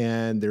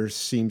and there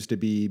seems to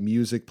be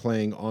music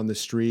playing on the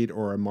street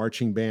or a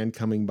marching band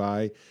coming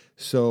by.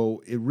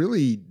 So it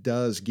really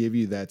does give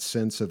you that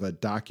sense of a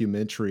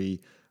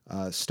documentary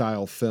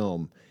style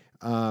film.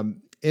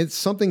 It's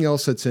something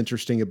else that's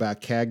interesting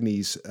about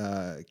Cagney's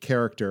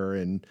character,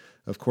 and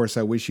of course,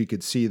 I wish you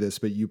could see this,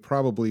 but you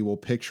probably will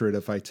picture it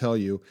if I tell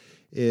you,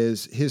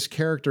 is his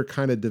character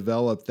kind of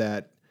developed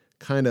that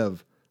kind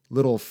of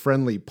little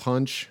friendly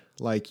punch.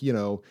 Like,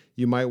 you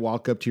might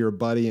walk up to your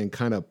buddy and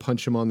kind of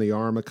punch him on the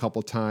arm a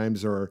couple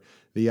times, or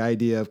the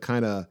idea of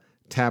kind of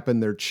tapping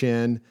their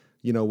chin,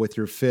 with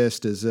your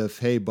fist as if,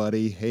 hey,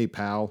 buddy, hey,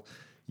 pal.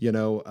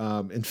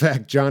 In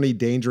fact, Johnny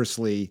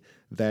Dangerously,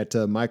 that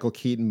Michael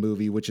Keaton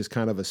movie, which is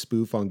kind of a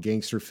spoof on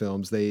Gangster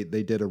Films, they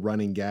did a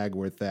running gag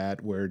with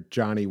that where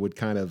Johnny would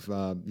kind of,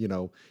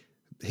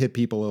 hit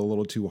people a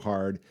little too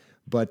hard.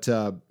 But,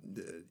 James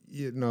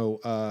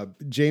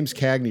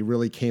Cagney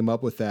really came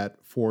up with that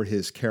for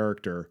his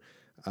character.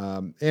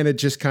 And it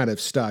just kind of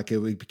stuck.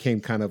 It became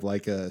kind of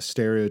like a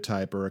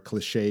stereotype or a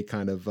cliche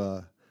kind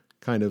of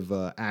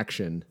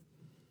action.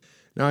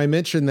 Now, I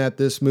mentioned that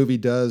this movie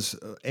does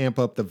amp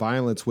up the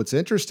violence. What's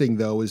interesting,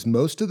 though, is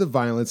most of the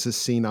violence is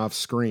seen off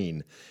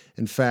screen.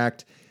 In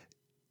fact,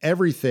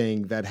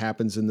 everything that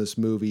happens in this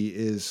movie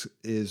is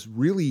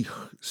really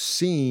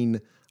seen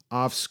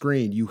off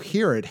screen. You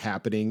hear it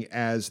happening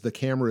as the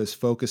camera is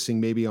focusing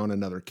maybe on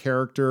another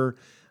character,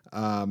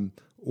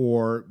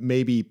 or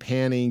maybe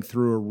panning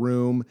through a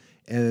room.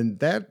 And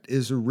that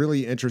is a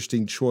really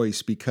interesting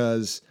choice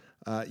because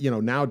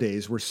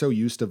nowadays we're so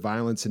used to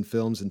violence in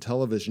films and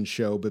television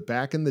show, but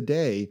back in the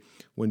day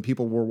when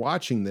people were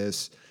watching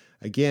this,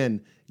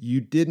 again,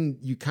 you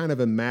kind of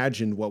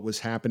imagined what was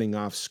happening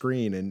off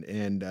screen,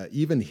 and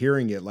even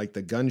hearing it, like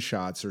the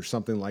gunshots or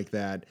something like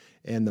that,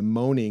 and the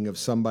moaning of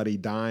somebody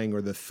dying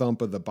or the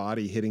thump of the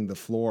body hitting the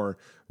floor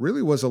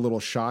really was a little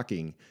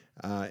shocking.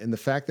 And the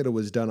fact that it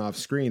was done off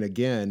screen,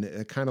 again,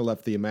 it kind of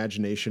left the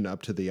imagination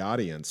up to the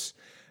audience.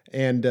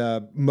 And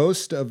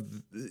most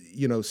of,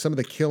 some of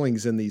the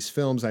killings in these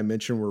films I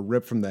mentioned were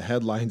ripped from the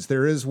headlines.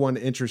 There is one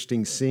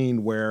interesting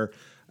scene where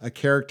a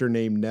character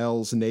named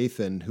Nels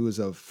Nathan, who is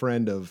a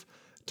friend of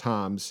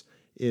Tom's,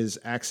 is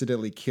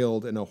accidentally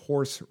killed in a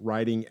horse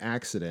riding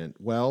accident.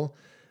 Well,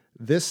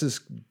 this is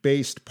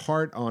based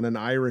part on an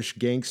Irish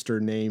gangster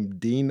named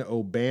Dean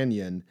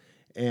O'Banion,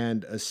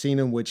 and a scene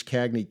in which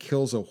Cagney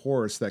kills a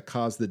horse that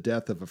caused the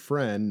death of a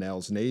friend,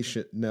 Nels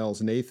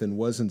Nathan,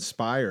 was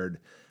inspired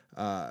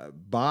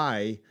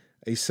by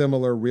a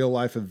similar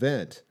real-life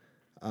event.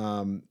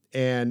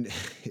 And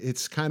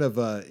it's kind of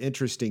an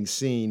interesting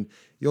scene.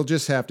 You'll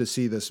just have to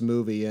see this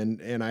movie,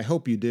 and I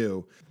hope you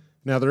do.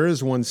 Now, there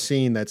is one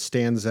scene that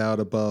stands out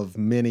above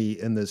many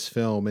in this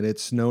film, and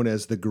it's known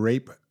as the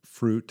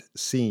grapefruit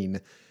scene.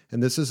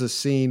 And this is a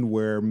scene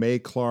where Mae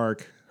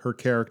Clark, her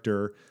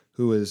character,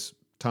 who is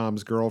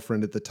Tom's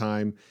girlfriend at the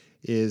time,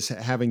 is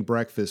having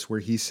breakfast where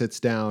he sits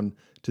down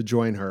to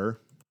join her.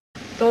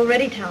 It's all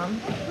ready,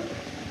 Tom.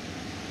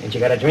 Ain't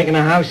you got a drink in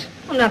the house?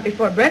 Well, not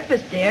before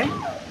breakfast, dear.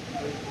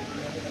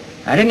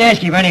 I didn't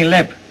ask you for any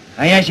lip.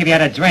 I asked you if you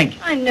had a drink.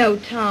 I know,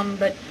 Tom,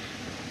 but...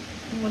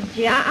 Well,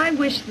 gee, I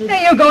wish that...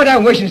 Hey, you go with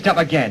that wishing stuff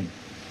again.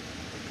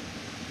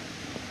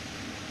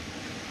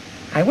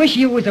 I wish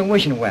you was a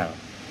wishing well.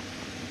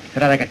 So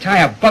that I could tie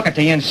a bucket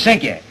to you and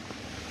sink you.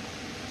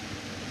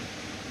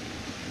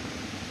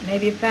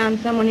 Maybe you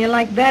found someone you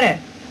like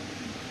better.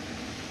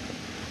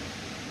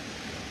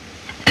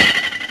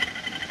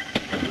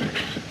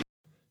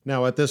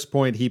 Now, at this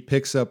point, he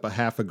picks up a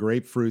half a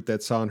grapefruit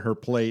that's on her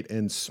plate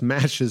and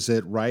smashes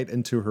it right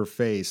into her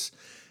face.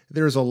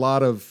 There's a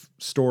lot of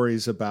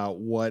stories about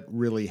what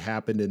really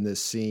happened in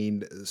this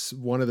scene.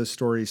 One of the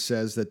stories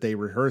says that they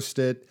rehearsed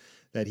it,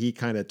 that he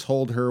kind of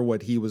told her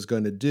what he was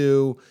going to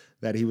do,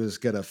 that he was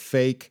going to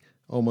fake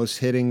almost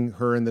hitting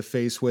her in the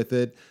face with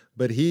it,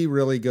 but he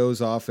really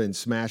goes off and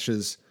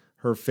smashes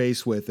her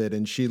face with it,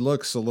 and she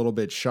looks a little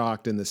bit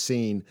shocked in the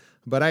scene.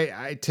 But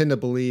I tend to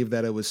believe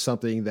that it was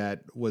something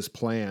that was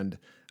planned.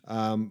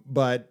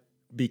 But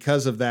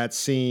because of that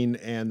scene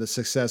and the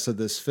success of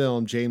this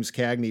film, James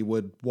Cagney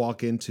would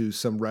walk into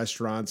some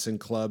restaurants and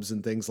clubs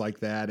and things like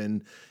that,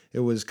 and it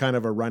was kind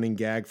of a running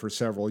gag for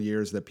several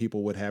years that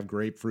people would have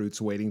grapefruits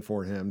waiting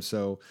for him.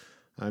 So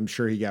I'm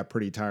sure he got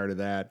pretty tired of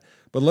that.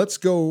 But let's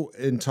go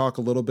and talk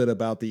a little bit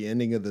about the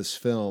ending of this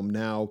film.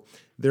 Now,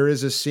 there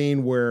is a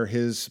scene where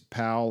his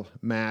pal,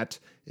 Matt,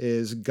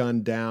 is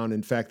gunned down.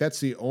 In fact, that's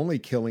the only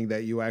killing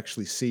that you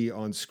actually see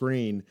on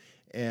screen,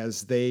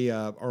 as they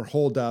are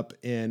holed up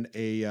in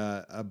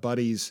a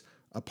buddy's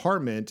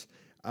apartment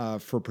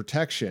for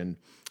protection.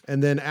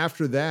 And then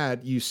after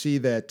that, you see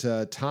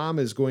that Tom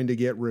is going to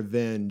get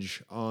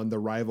revenge on the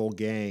rival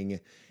gang.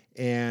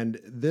 And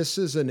this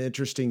is an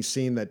interesting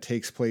scene that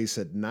takes place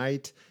at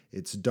night.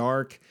 It's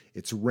dark,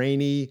 it's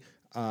rainy,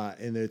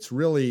 and it's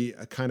really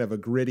a kind of a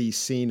gritty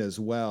scene as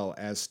well,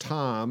 as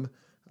Tom,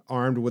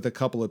 armed with a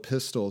couple of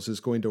pistols, is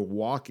going to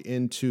walk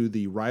into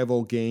the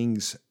rival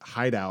gang's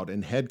hideout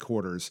and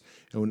headquarters.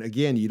 And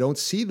again, you don't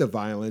see the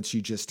violence,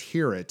 you just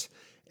hear it.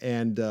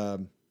 And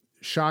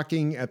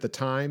shocking at the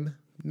time,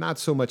 not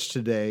so much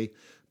today,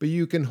 but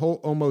you can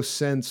almost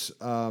sense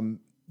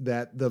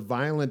that the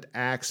violent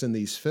acts in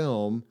these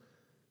films,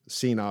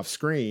 seen off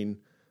screen,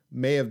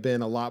 may have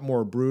been a lot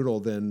more brutal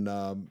than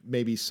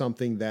maybe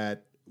something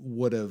that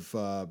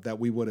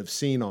we would have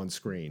seen on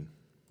screen.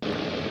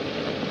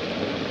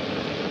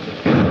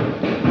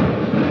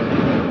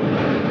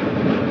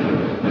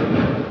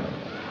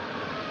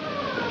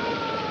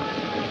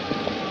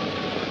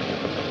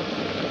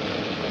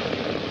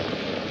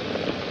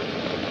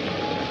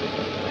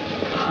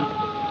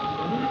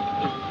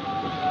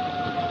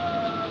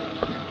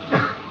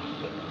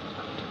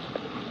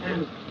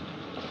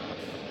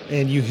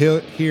 And you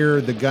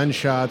hear the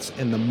gunshots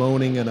and the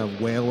moaning and a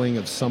wailing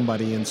of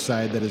somebody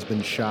inside that has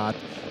been shot.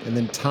 And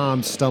then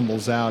Tom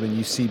stumbles out and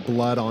you see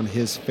blood on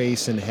his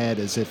face and head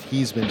as if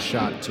he's been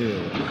shot too,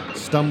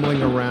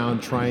 stumbling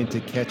around trying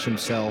to catch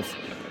himself.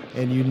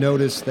 And you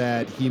notice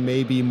that he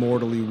may be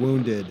mortally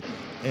wounded.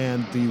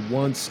 And the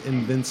once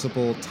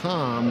invincible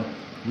Tom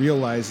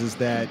realizes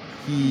that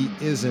he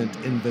isn't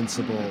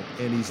invincible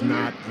and he's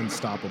not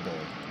unstoppable.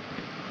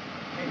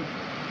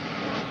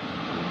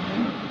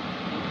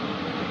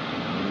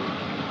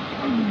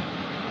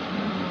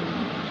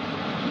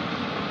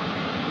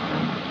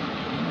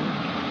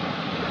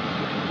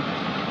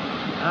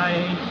 I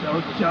ain't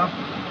so tough.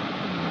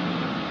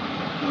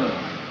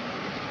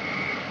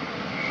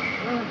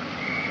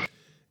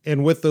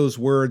 And with those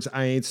words,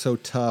 "I ain't so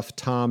tough,"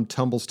 Tom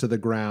tumbles to the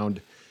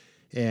ground.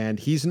 And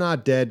he's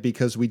not dead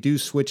because we do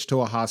switch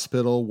to a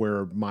hospital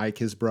where Mike,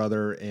 his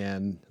brother,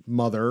 and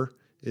mother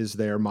is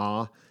there,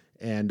 Ma,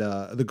 and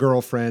the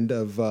girlfriend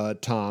of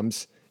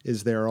Tom's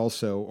is there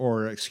also,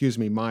 or excuse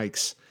me,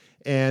 Mike's.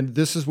 And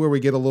this is where we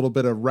get a little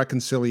bit of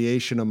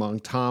reconciliation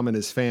among Tom and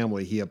his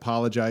family. He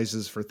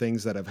apologizes for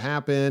things that have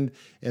happened,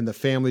 and the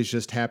family's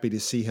just happy to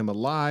see him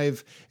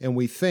alive. And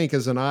we think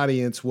as an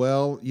audience,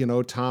 well, you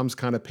know, Tom's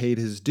kind of paid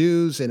his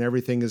dues and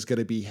everything is going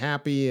to be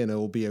happy and it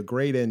will be a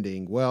great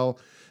ending. Well,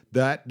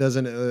 that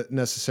doesn't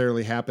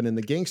necessarily happen in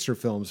the gangster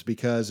films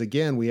because,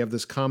 again, we have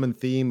this common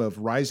theme of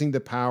rising to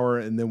power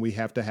and then we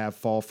have to have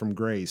fall from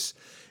grace.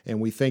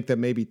 And we think that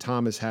maybe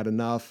Tom has had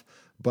enough,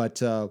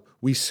 but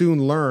we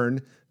soon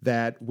learn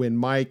that when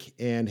Mike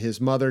and his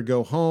mother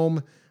go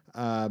home,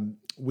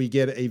 we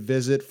get a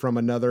visit from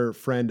another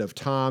friend of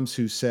Tom's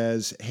who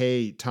says,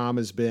 hey, Tom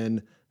has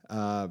been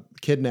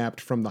kidnapped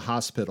from the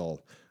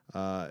hospital,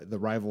 the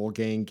rival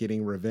gang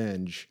getting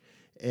revenge.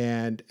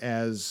 And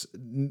as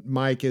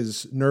Mike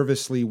is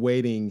nervously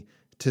waiting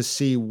to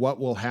see what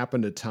will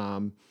happen to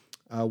Tom,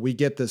 we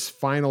get this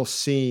final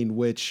scene,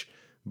 which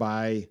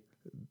by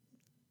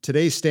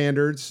today's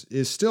standards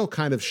is still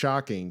kind of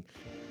shocking.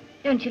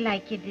 Don't you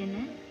like your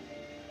dinner?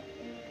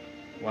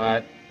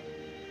 What?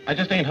 I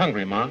just ain't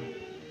hungry, Ma.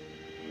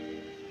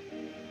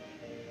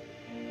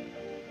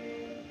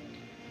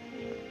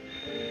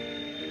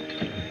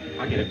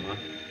 I'll get it, Ma.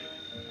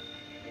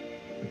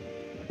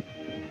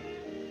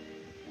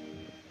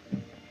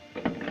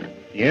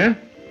 Yeah?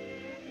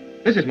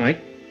 This is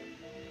Mike.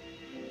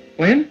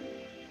 When?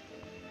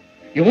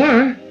 You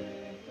are?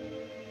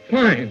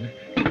 Fine.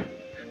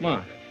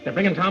 Ma, they're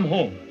bringing Tom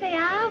home. They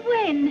are?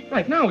 When?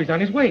 Right now, he's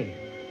on his way.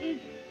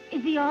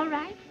 Is he all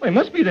right? Well, he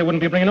must be. They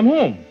wouldn't be bringing him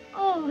home.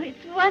 Oh,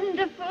 it's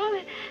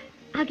wonderful.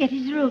 I'll get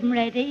his room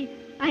ready.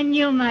 I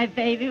knew my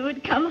baby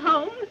would come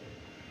home.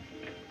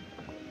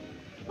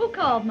 Who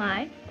called,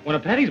 Mike? One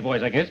of Patty's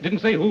boys, I guess. Didn't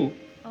say who.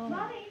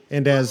 Oh.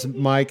 And as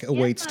Mike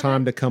awaits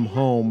Tom to come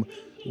home,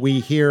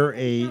 we hear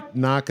a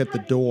knock at the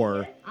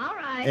door. All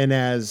right. And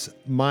as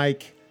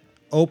Mike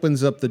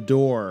opens up the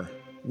door,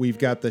 we've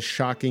got the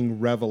shocking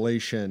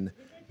revelation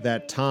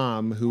that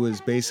Tom, who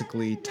is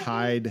basically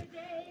tied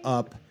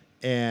up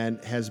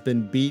and has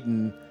been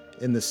beaten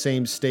in the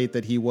same state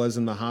that he was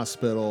in the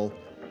hospital,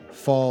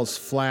 falls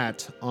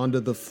flat onto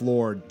the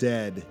floor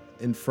dead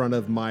in front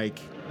of Mike.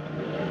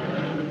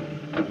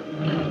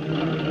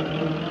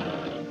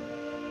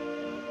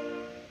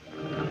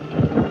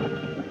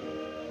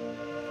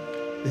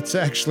 It's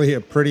actually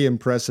a pretty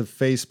impressive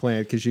face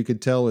plant because you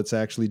could tell it's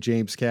actually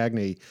James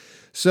Cagney.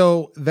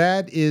 So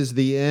that is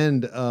the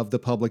end of The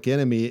Public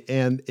Enemy,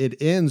 and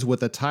it ends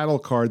with a title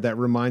card that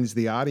reminds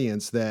the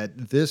audience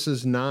that this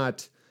is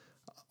not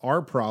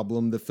our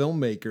problem, the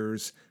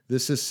filmmakers.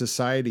 This is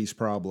society's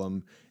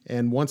problem.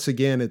 And once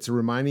again, it's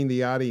reminding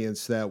the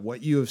audience that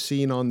what you have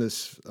seen on the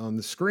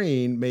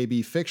screen may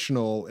be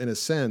fictional in a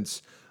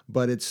sense,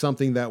 but it's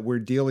something that we're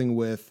dealing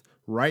with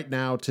right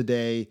now,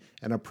 today,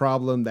 and a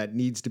problem that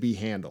needs to be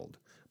handled.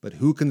 But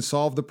who can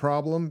solve the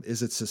problem?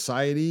 Is it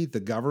society, the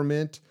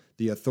government,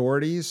 the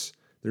authorities?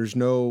 There's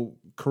no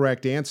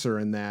correct answer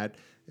in that.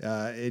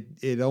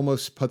 It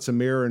almost puts a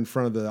mirror in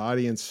front of the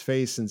audience's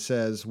face and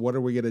says, what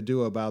are we going to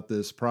do about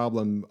this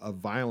problem of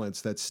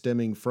violence that's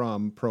stemming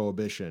from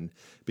Prohibition?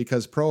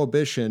 Because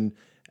Prohibition,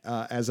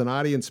 as an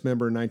audience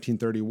member in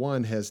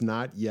 1931, has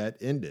not yet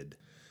ended.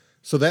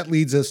 So that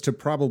leads us to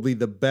probably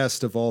the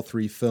best of all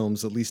three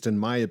films, at least in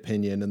my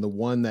opinion, and the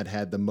one that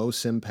had the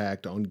most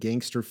impact on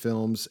gangster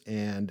films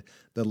and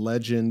the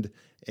legend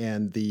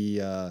and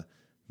the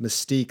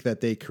mystique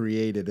that they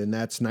created, and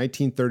that's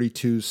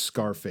 1932's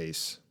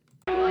Scarface.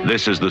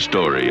 This is the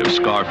story of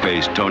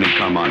Scarface Tony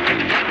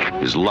Carmonte,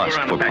 his lust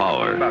for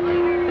power,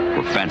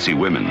 for fancy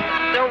women.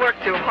 Don't work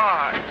too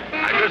hard.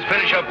 I just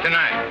finish up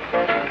tonight.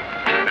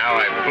 Now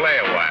I play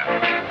a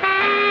while.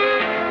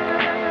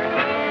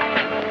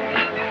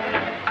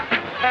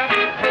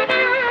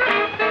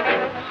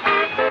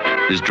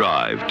 His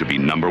drive to be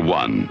number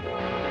one.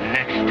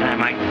 Next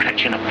time I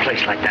catch you in a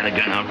place like that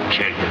again, I'll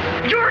kill you.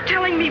 You're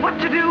telling me what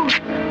to do.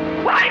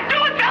 What I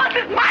do with fellas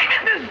is my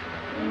business.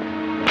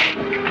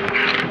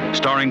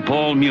 Starring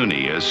Paul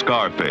Muni as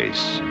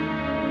Scarface,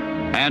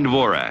 and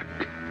Vorak,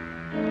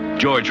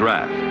 George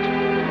Raft,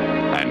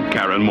 and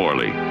Karen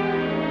Morley.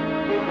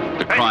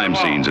 The crime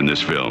scenes in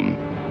this film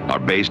are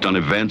based on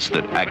events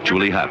that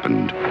actually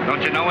happened.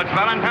 Don't you know it's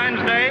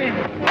Valentine's Day?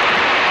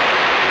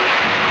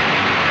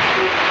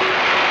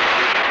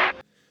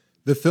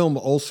 The film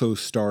also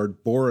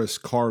starred Boris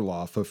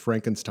Karloff of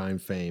Frankenstein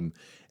fame.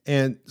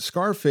 And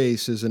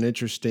Scarface is an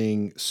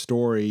interesting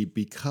story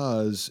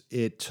because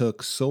it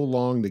took so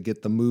long to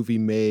get the movie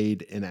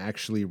made and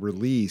actually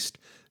released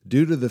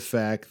due to the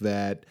fact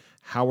that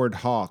Howard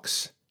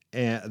Hawks,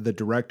 the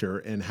director,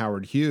 and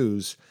Howard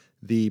Hughes,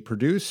 the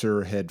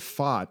producer, had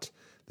fought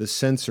the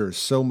censors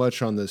so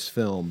much on this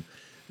film.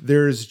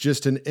 There's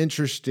just an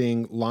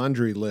interesting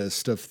laundry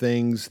list of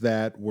things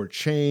that were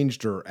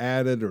changed or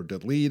added or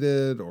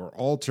deleted or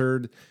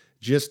altered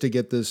just to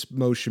get this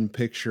motion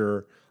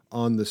picture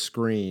on the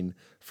screen.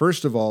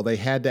 First of all, they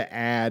had to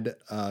add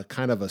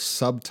kind of a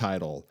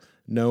subtitle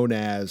known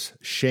as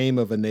Shame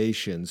of a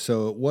Nation.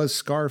 So it was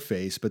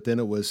Scarface, but then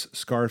it was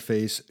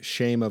Scarface,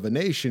 Shame of a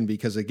Nation,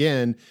 because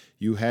again,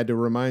 you had to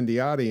remind the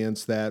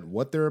audience that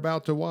what they're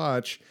about to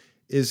watch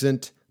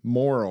isn't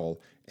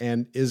moral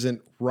and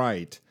isn't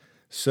right.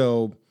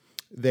 So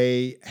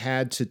they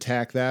had to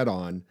tack that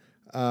on.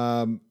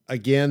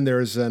 Again,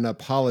 there's an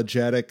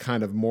apologetic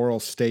kind of moral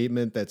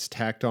statement that's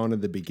tacked on at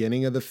the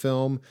beginning of the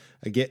film.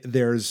 Again,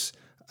 there's,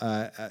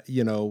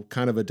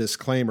 kind of a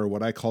disclaimer,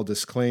 what I call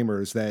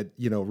disclaimers that,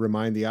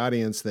 remind the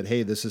audience that,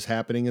 hey, this is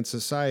happening in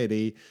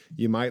society.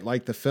 You might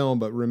like the film,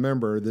 but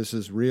remember, this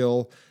is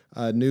real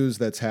news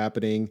that's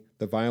happening.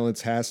 The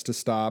violence has to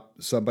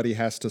stop. Somebody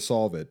has to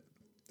solve it.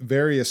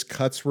 Various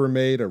cuts were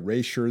made,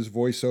 erasures,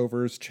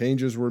 voiceovers,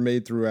 changes were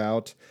made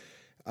throughout.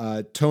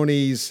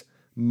 Tony's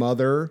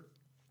mother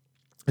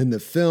in the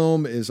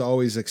film is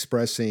always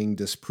expressing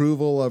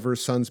disapproval of her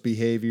son's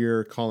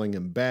behavior, calling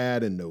him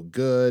bad and no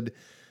good.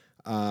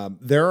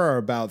 There are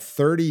about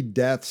 30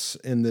 deaths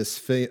in this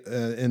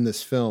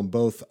film,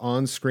 both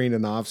on screen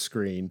and off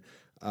screen.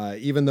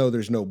 Even though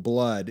there's no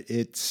blood,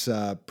 it's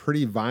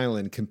pretty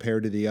violent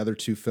compared to the other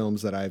two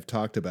films that I've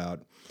talked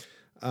about.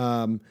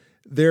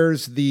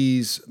 There's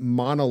these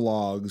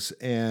monologues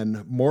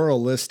and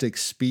moralistic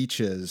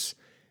speeches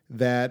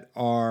that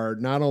are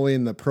not only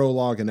in the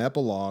prologue and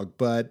epilogue,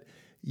 but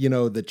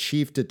the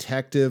chief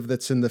detective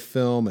that's in the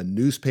film, a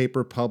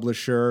newspaper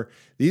publisher.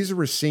 These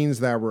were scenes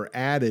that were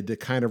added to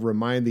kind of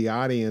remind the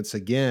audience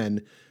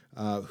again,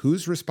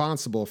 who's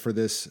responsible for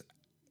this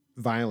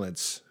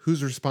violence?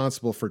 Who's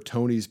responsible for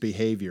Tony's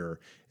behavior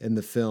in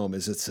the film?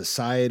 Is it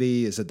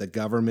society? Is it the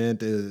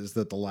government? Is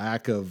it the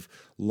lack of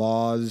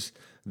laws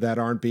that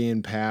aren't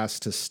being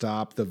passed to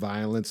stop the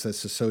violence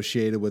that's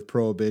associated with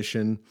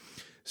Prohibition?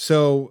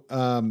 So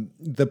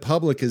the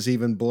public is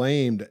even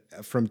blamed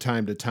from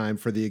time to time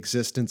for the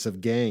existence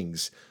of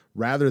gangs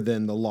rather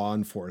than the law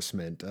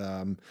enforcement.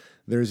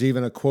 There's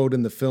even a quote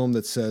in the film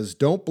that says,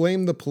 "Don't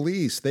blame the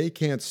police. They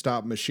can't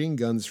stop machine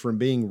guns from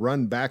being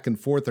run back and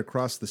forth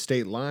across the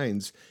state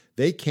lines.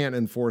 They can't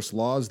enforce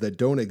laws that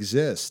don't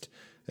exist."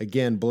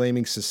 Again,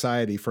 blaming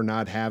society for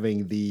not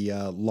having the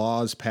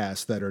laws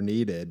passed that are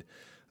needed.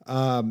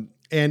 And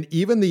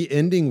even the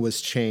ending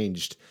was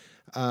changed.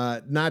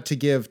 Not to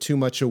give too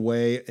much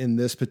away in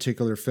this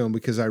particular film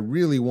because I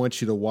really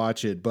want you to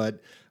watch it,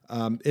 but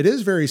it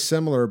is very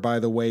similar, by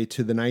the way,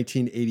 to the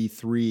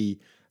 1983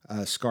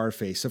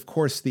 Scarface. Of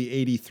course, the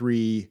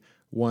 83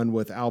 one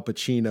with Al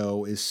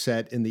Pacino is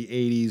set in the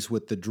 80s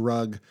with the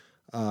drug,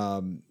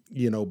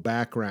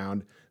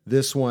 background.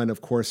 This one,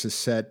 of course, is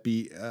set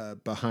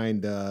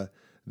behind the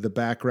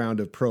background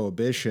of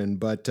Prohibition.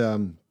 But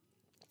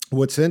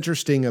what's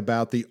interesting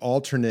about the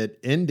alternate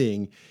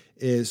ending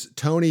is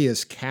Tony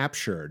is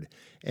captured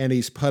and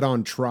he's put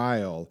on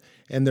trial.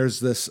 And there's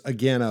this,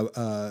 again,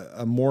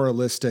 a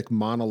moralistic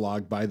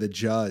monologue by the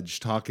judge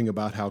talking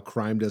about how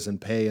crime doesn't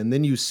pay. And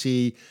then you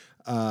see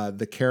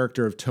the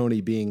character of Tony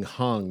being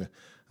hung.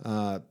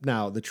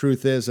 Now, the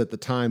truth is, at the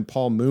time,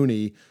 Paul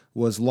Mooney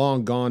was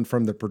long gone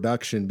from the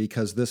production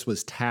because this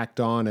was tacked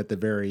on at the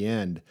very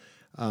end.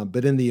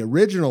 But in the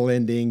original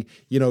ending,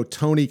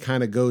 Tony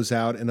kind of goes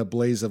out in a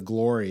blaze of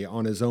glory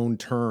on his own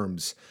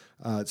terms.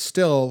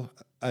 Still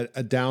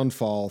a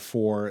downfall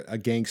for a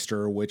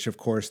gangster, which of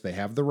course they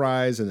have the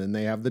rise and then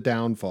they have the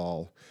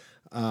downfall.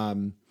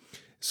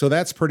 So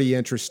that's pretty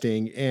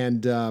interesting.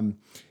 And,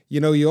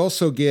 you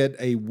also get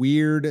a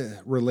weird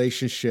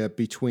relationship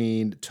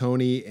between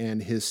Tony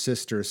and his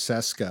sister,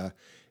 Seska.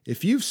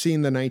 If you've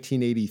seen the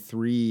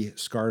 1983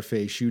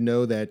 Scarface, you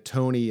know that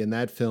Tony in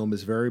that film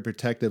is very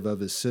protective of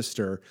his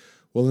sister.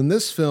 Well, in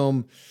this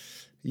film,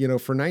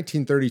 for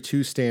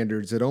 1932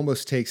 standards, it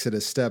almost takes it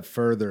a step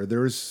further.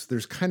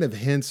 There's kind of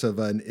hints of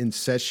an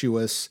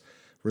incestuous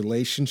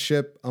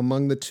relationship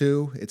among the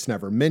two. It's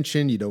never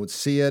mentioned, you don't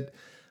see it,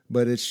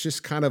 but it's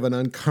just kind of an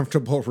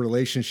uncomfortable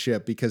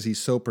relationship because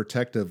he's so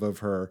protective of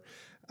her.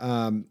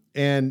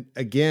 And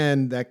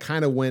again, that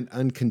kind of went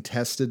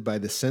uncontested by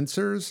the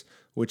censors,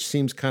 which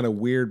seems kind of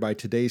weird by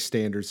today's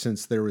standards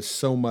since there was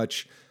so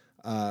much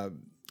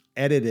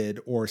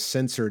edited or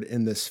censored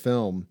in this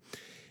film.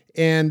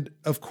 And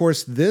of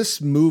course,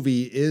 this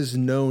movie is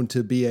known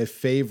to be a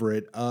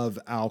favorite of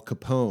Al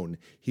Capone.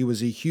 He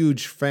was a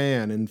huge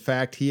fan. In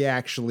fact, he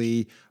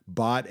actually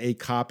bought a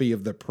copy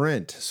of the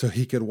print so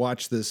he could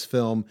watch this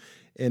film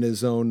in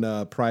his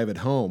own private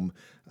home.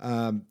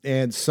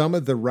 And some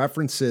of the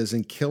references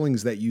and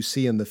killings that you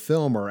see in the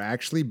film are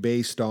actually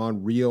based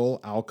on real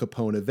Al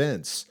Capone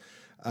events.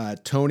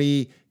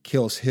 Tony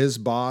kills his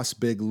boss,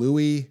 Big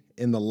Louie,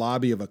 in the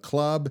lobby of a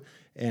club,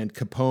 and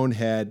Capone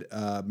had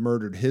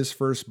murdered his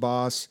first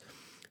boss.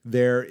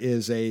 There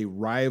is a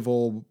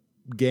rival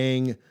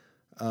gang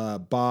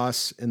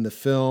boss in the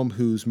film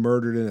who's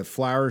murdered in a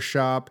flower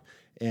shop,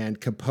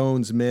 and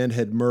Capone's men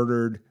had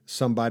murdered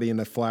somebody in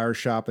a flower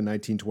shop in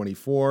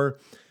 1924.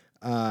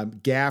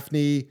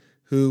 Gaffney,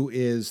 who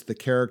is the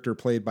character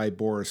played by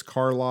Boris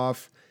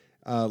Karloff,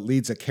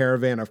 leads a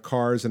caravan of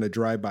cars in a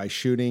drive-by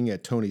shooting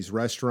at Tony's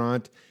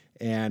restaurant,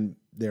 and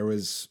there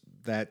was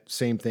that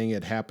same thing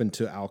had happened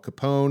to Al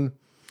Capone.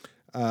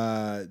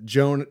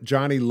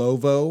 Johnny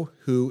Lovo,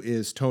 who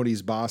is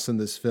Tony's boss in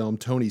this film,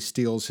 Tony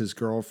steals his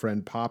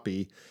girlfriend,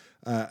 Poppy,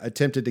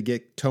 attempted to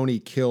get Tony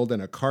killed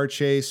in a car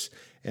chase.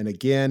 And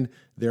again,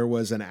 there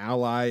was an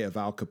ally of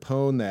Al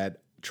Capone that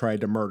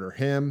tried to murder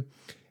him.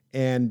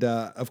 And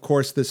of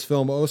course, this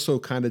film also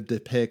kind of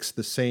depicts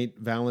the St.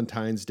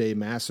 Valentine's Day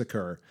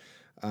Massacre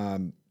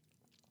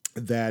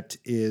that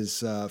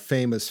is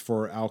famous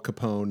for Al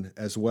Capone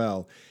as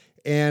well.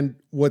 And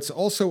what's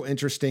also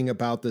interesting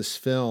about this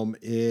film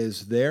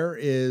is there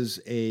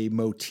is a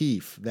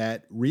motif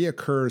that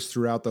reoccurs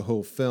throughout the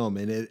whole film,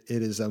 and it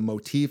is a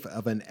motif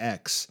of an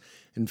X.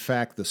 In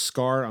fact, the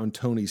scar on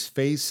Tony's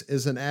face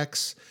is an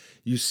X.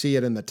 You see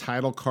it in the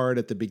title card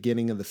at the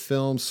beginning of the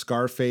film,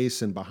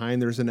 Scarface, and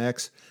behind there's an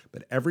X.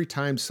 But every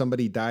time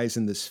somebody dies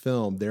in this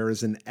film, there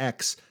is an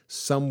X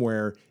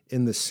somewhere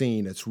in the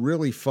scene. It's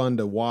really fun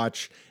to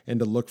watch and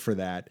to look for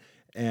that.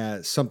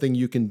 Something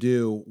you can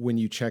do when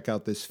you check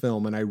out this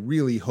film, and I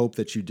really hope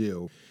that you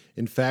do.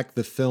 In fact,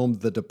 the film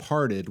The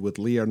Departed with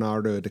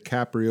Leonardo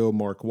DiCaprio,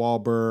 Mark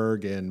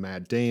Wahlberg, and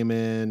Matt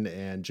Damon,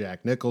 and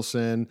Jack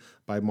Nicholson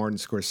by Martin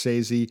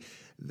Scorsese,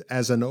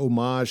 as an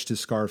homage to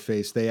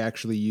Scarface, they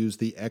actually used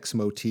the X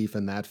motif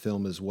in that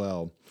film as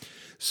well.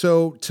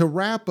 So to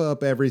wrap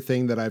up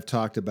everything that I've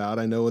talked about,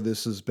 I know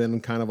this has been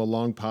kind of a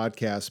long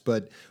podcast,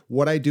 but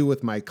what I do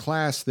with my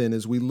class then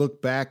is we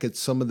look back at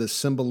some of the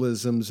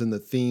symbolisms and the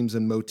themes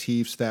and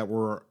motifs that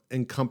were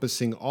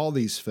encompassing all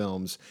these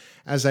films.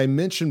 As I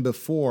mentioned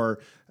before,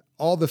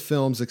 all the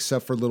films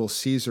except for Little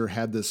Caesar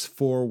had this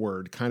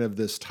foreword, kind of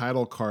this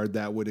title card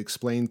that would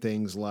explain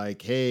things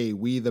like, hey,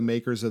 we, the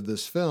makers of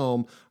this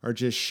film, are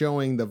just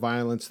showing the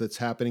violence that's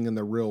happening in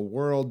the real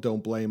world.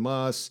 Don't blame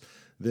us.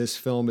 This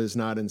film is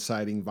not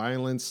inciting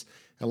violence.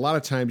 A lot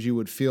of times you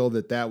would feel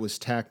that that was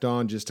tacked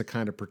on just to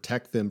kind of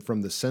protect them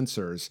from the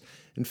censors.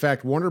 In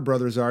fact, Warner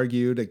Brothers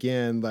argued,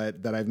 again,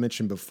 that I've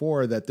mentioned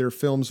before, that their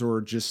films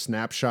were just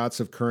snapshots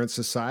of current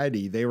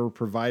society. They were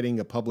providing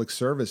a public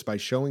service by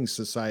showing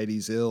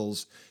society's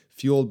ills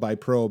fueled by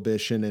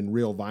prohibition and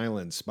real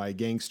violence by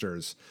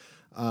gangsters.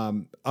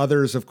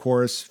 Others, of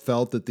course,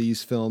 felt that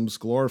these films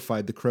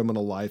glorified the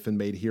criminal life and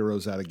made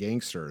heroes out of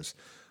gangsters,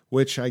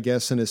 which I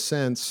guess in a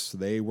sense,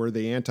 they were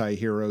the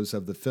anti-heroes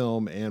of the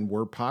film and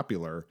were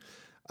popular.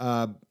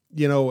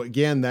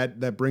 Again,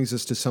 that brings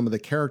us to some of the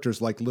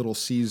characters like Little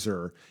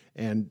Caesar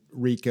and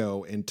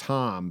Rico and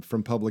Tom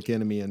from Public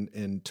Enemy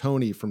and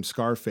Tony from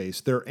Scarface.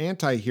 They're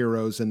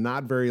anti-heroes and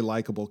not very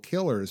likable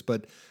killers,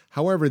 but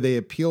however, they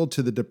appealed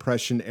to the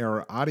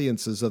Depression-era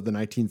audiences of the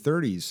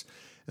 1930s,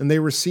 and they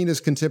were seen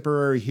as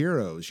contemporary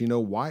heroes.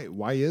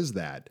 Why is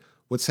that?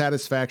 What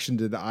satisfaction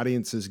did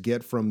audiences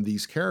get from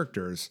these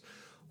characters?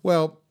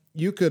 Well,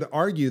 you could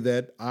argue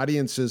that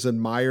audiences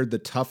admired the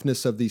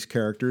toughness of these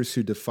characters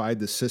who defied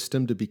the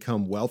system to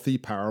become wealthy,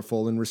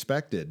 powerful, and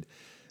respected.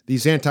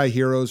 These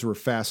anti-heroes were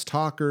fast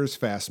talkers,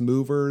 fast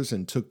movers,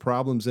 and took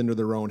problems into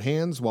their own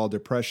hands, while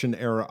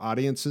Depression-era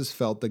audiences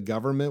felt the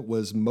government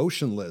was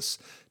motionless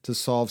to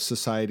solve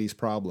society's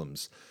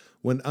problems.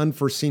 when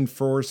unforeseen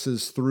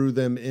forces threw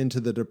them into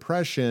the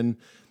Depression,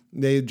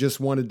 they just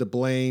wanted to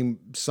blame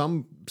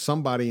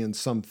somebody and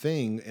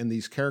something, and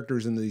these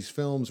characters in these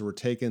films were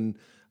taking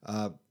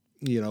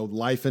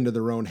life into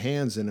their own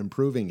hands and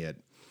improving it.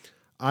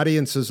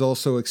 Audiences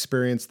also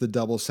experienced the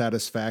double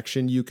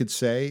satisfaction, you could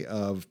say,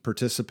 of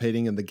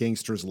participating in the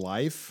gangster's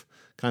life,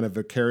 kind of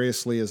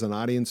vicariously as an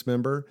audience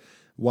member,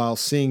 while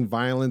seeing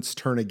violence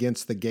turn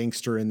against the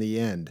gangster in the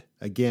end.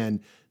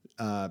 Again,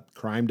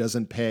 crime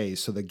doesn't pay,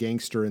 so the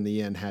gangster in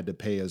the end had to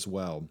pay as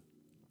well.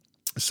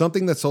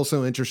 Something that's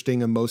also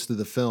interesting in most of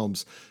the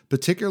films,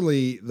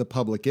 particularly The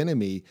Public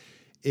Enemy,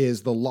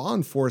 is the law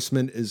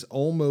enforcement is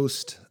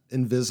almost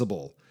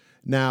invisible.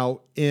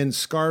 Now, in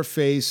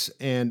Scarface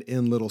and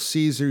in Little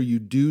Caesar, you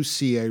do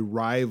see a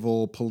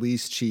rival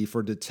police chief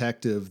or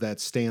detective that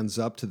stands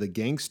up to the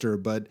gangster,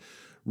 but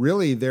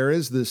really there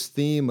is this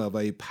theme of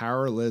a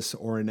powerless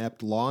or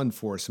inept law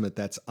enforcement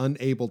that's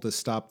unable to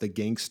stop the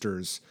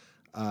gangsters'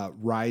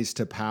 rise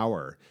to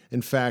power.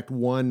 In fact,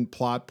 one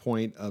plot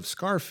point of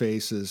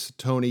Scarface is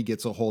Tony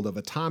gets a hold of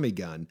a Tommy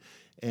gun.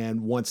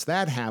 And once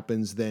that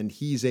happens, then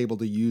he's able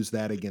to use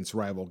that against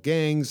rival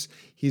gangs.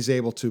 He's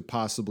able to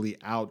possibly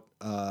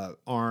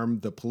arm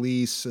the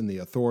police and the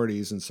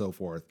authorities and so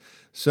forth.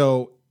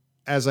 So,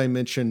 as I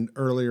mentioned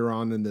earlier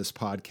on in this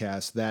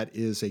podcast, that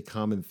is a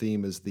common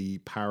theme, is the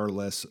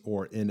powerless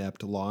or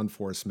inept law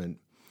enforcement.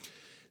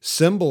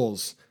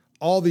 Symbols.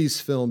 All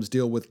these films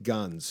deal with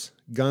guns.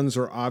 Guns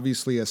are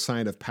obviously a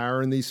sign of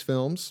power in these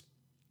films.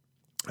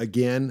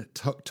 Again,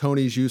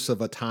 Tony's use of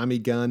a Tommy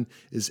gun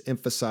is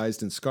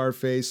emphasized in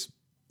Scarface.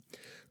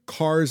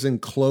 Cars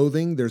and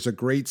clothing. There's a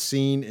great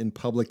scene in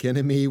Public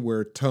Enemy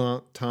where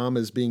Tom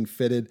is being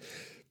fitted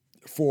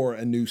for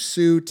a new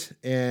suit,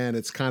 and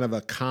it's kind of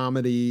a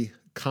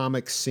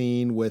comic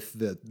scene with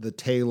the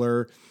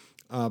tailor.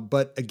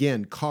 But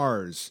again,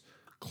 cars,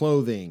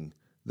 clothing,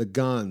 the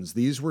guns,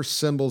 these were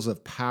symbols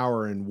of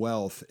power and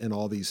wealth in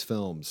all these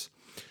films.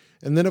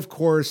 And then, of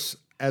course,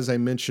 as I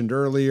mentioned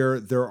earlier,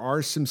 there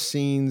are some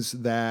scenes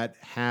that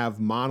have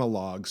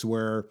monologues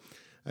where,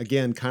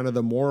 again, kind of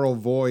the moral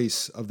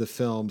voice of the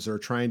films are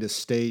trying to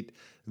state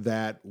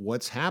that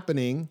what's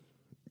happening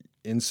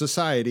in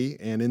society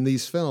and in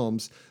these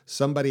films,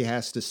 somebody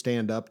has to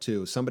stand up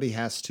to, somebody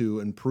has to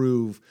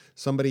improve,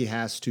 somebody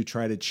has to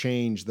try to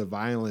change the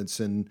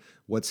violence and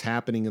what's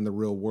happening in the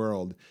real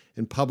world.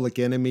 In Public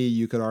Enemy,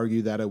 you could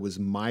argue that it was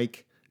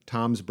Mike,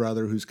 Tom's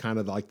brother, who's kind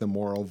of like the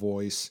moral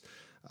voice.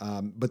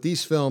 But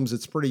these films,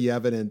 it's pretty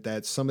evident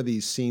that some of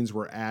these scenes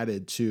were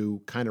added to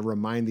kind of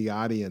remind the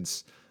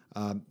audience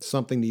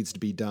something needs to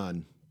be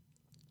done.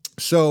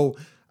 So,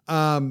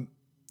 to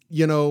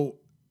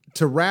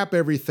wrap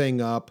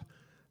everything up,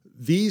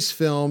 these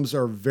films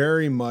are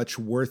very much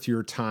worth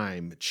your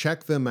time.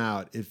 Check them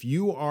out. If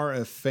you are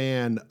a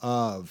fan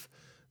of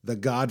the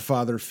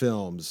Godfather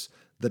films,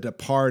 The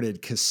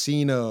Departed,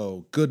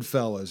 Casino,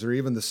 Goodfellas, or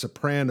even The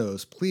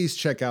Sopranos, please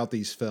check out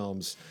these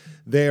films.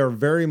 They are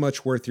very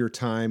much worth your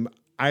time.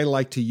 I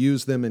like to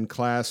use them in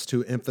class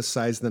to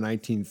emphasize the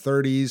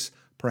 1930s,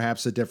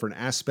 perhaps a different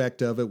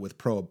aspect of it with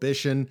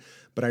Prohibition,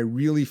 but I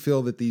really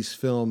feel that these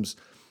films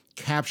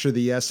capture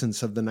the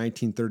essence of the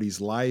 1930s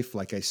life.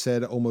 Like I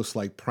said, almost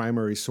like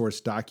primary source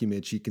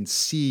documents. You can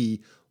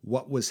see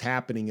what was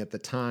happening at the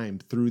time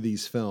through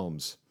these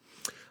films.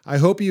 I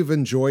hope you've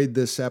enjoyed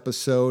this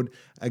episode.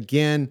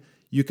 Again,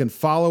 you can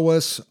follow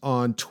us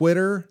on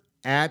Twitter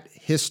at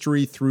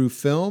History Through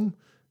Film.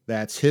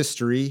 That's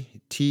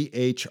history,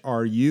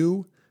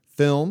 THRU,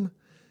 film.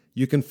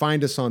 You can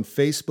find us on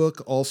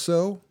Facebook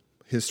also,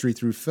 History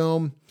Through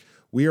Film.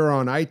 We are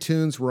on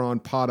iTunes. We're on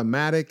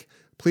Podomatic.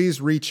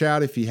 Please reach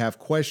out if you have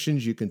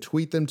questions. You can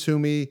tweet them to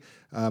me,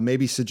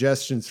 maybe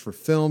suggestions for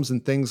films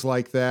and things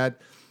like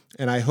that.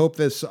 And I hope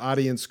this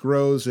audience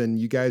grows and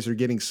you guys are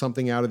getting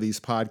something out of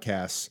these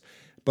podcasts.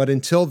 But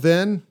until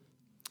then,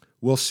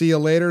 we'll see you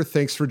later.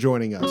 Thanks for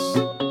joining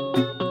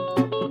us.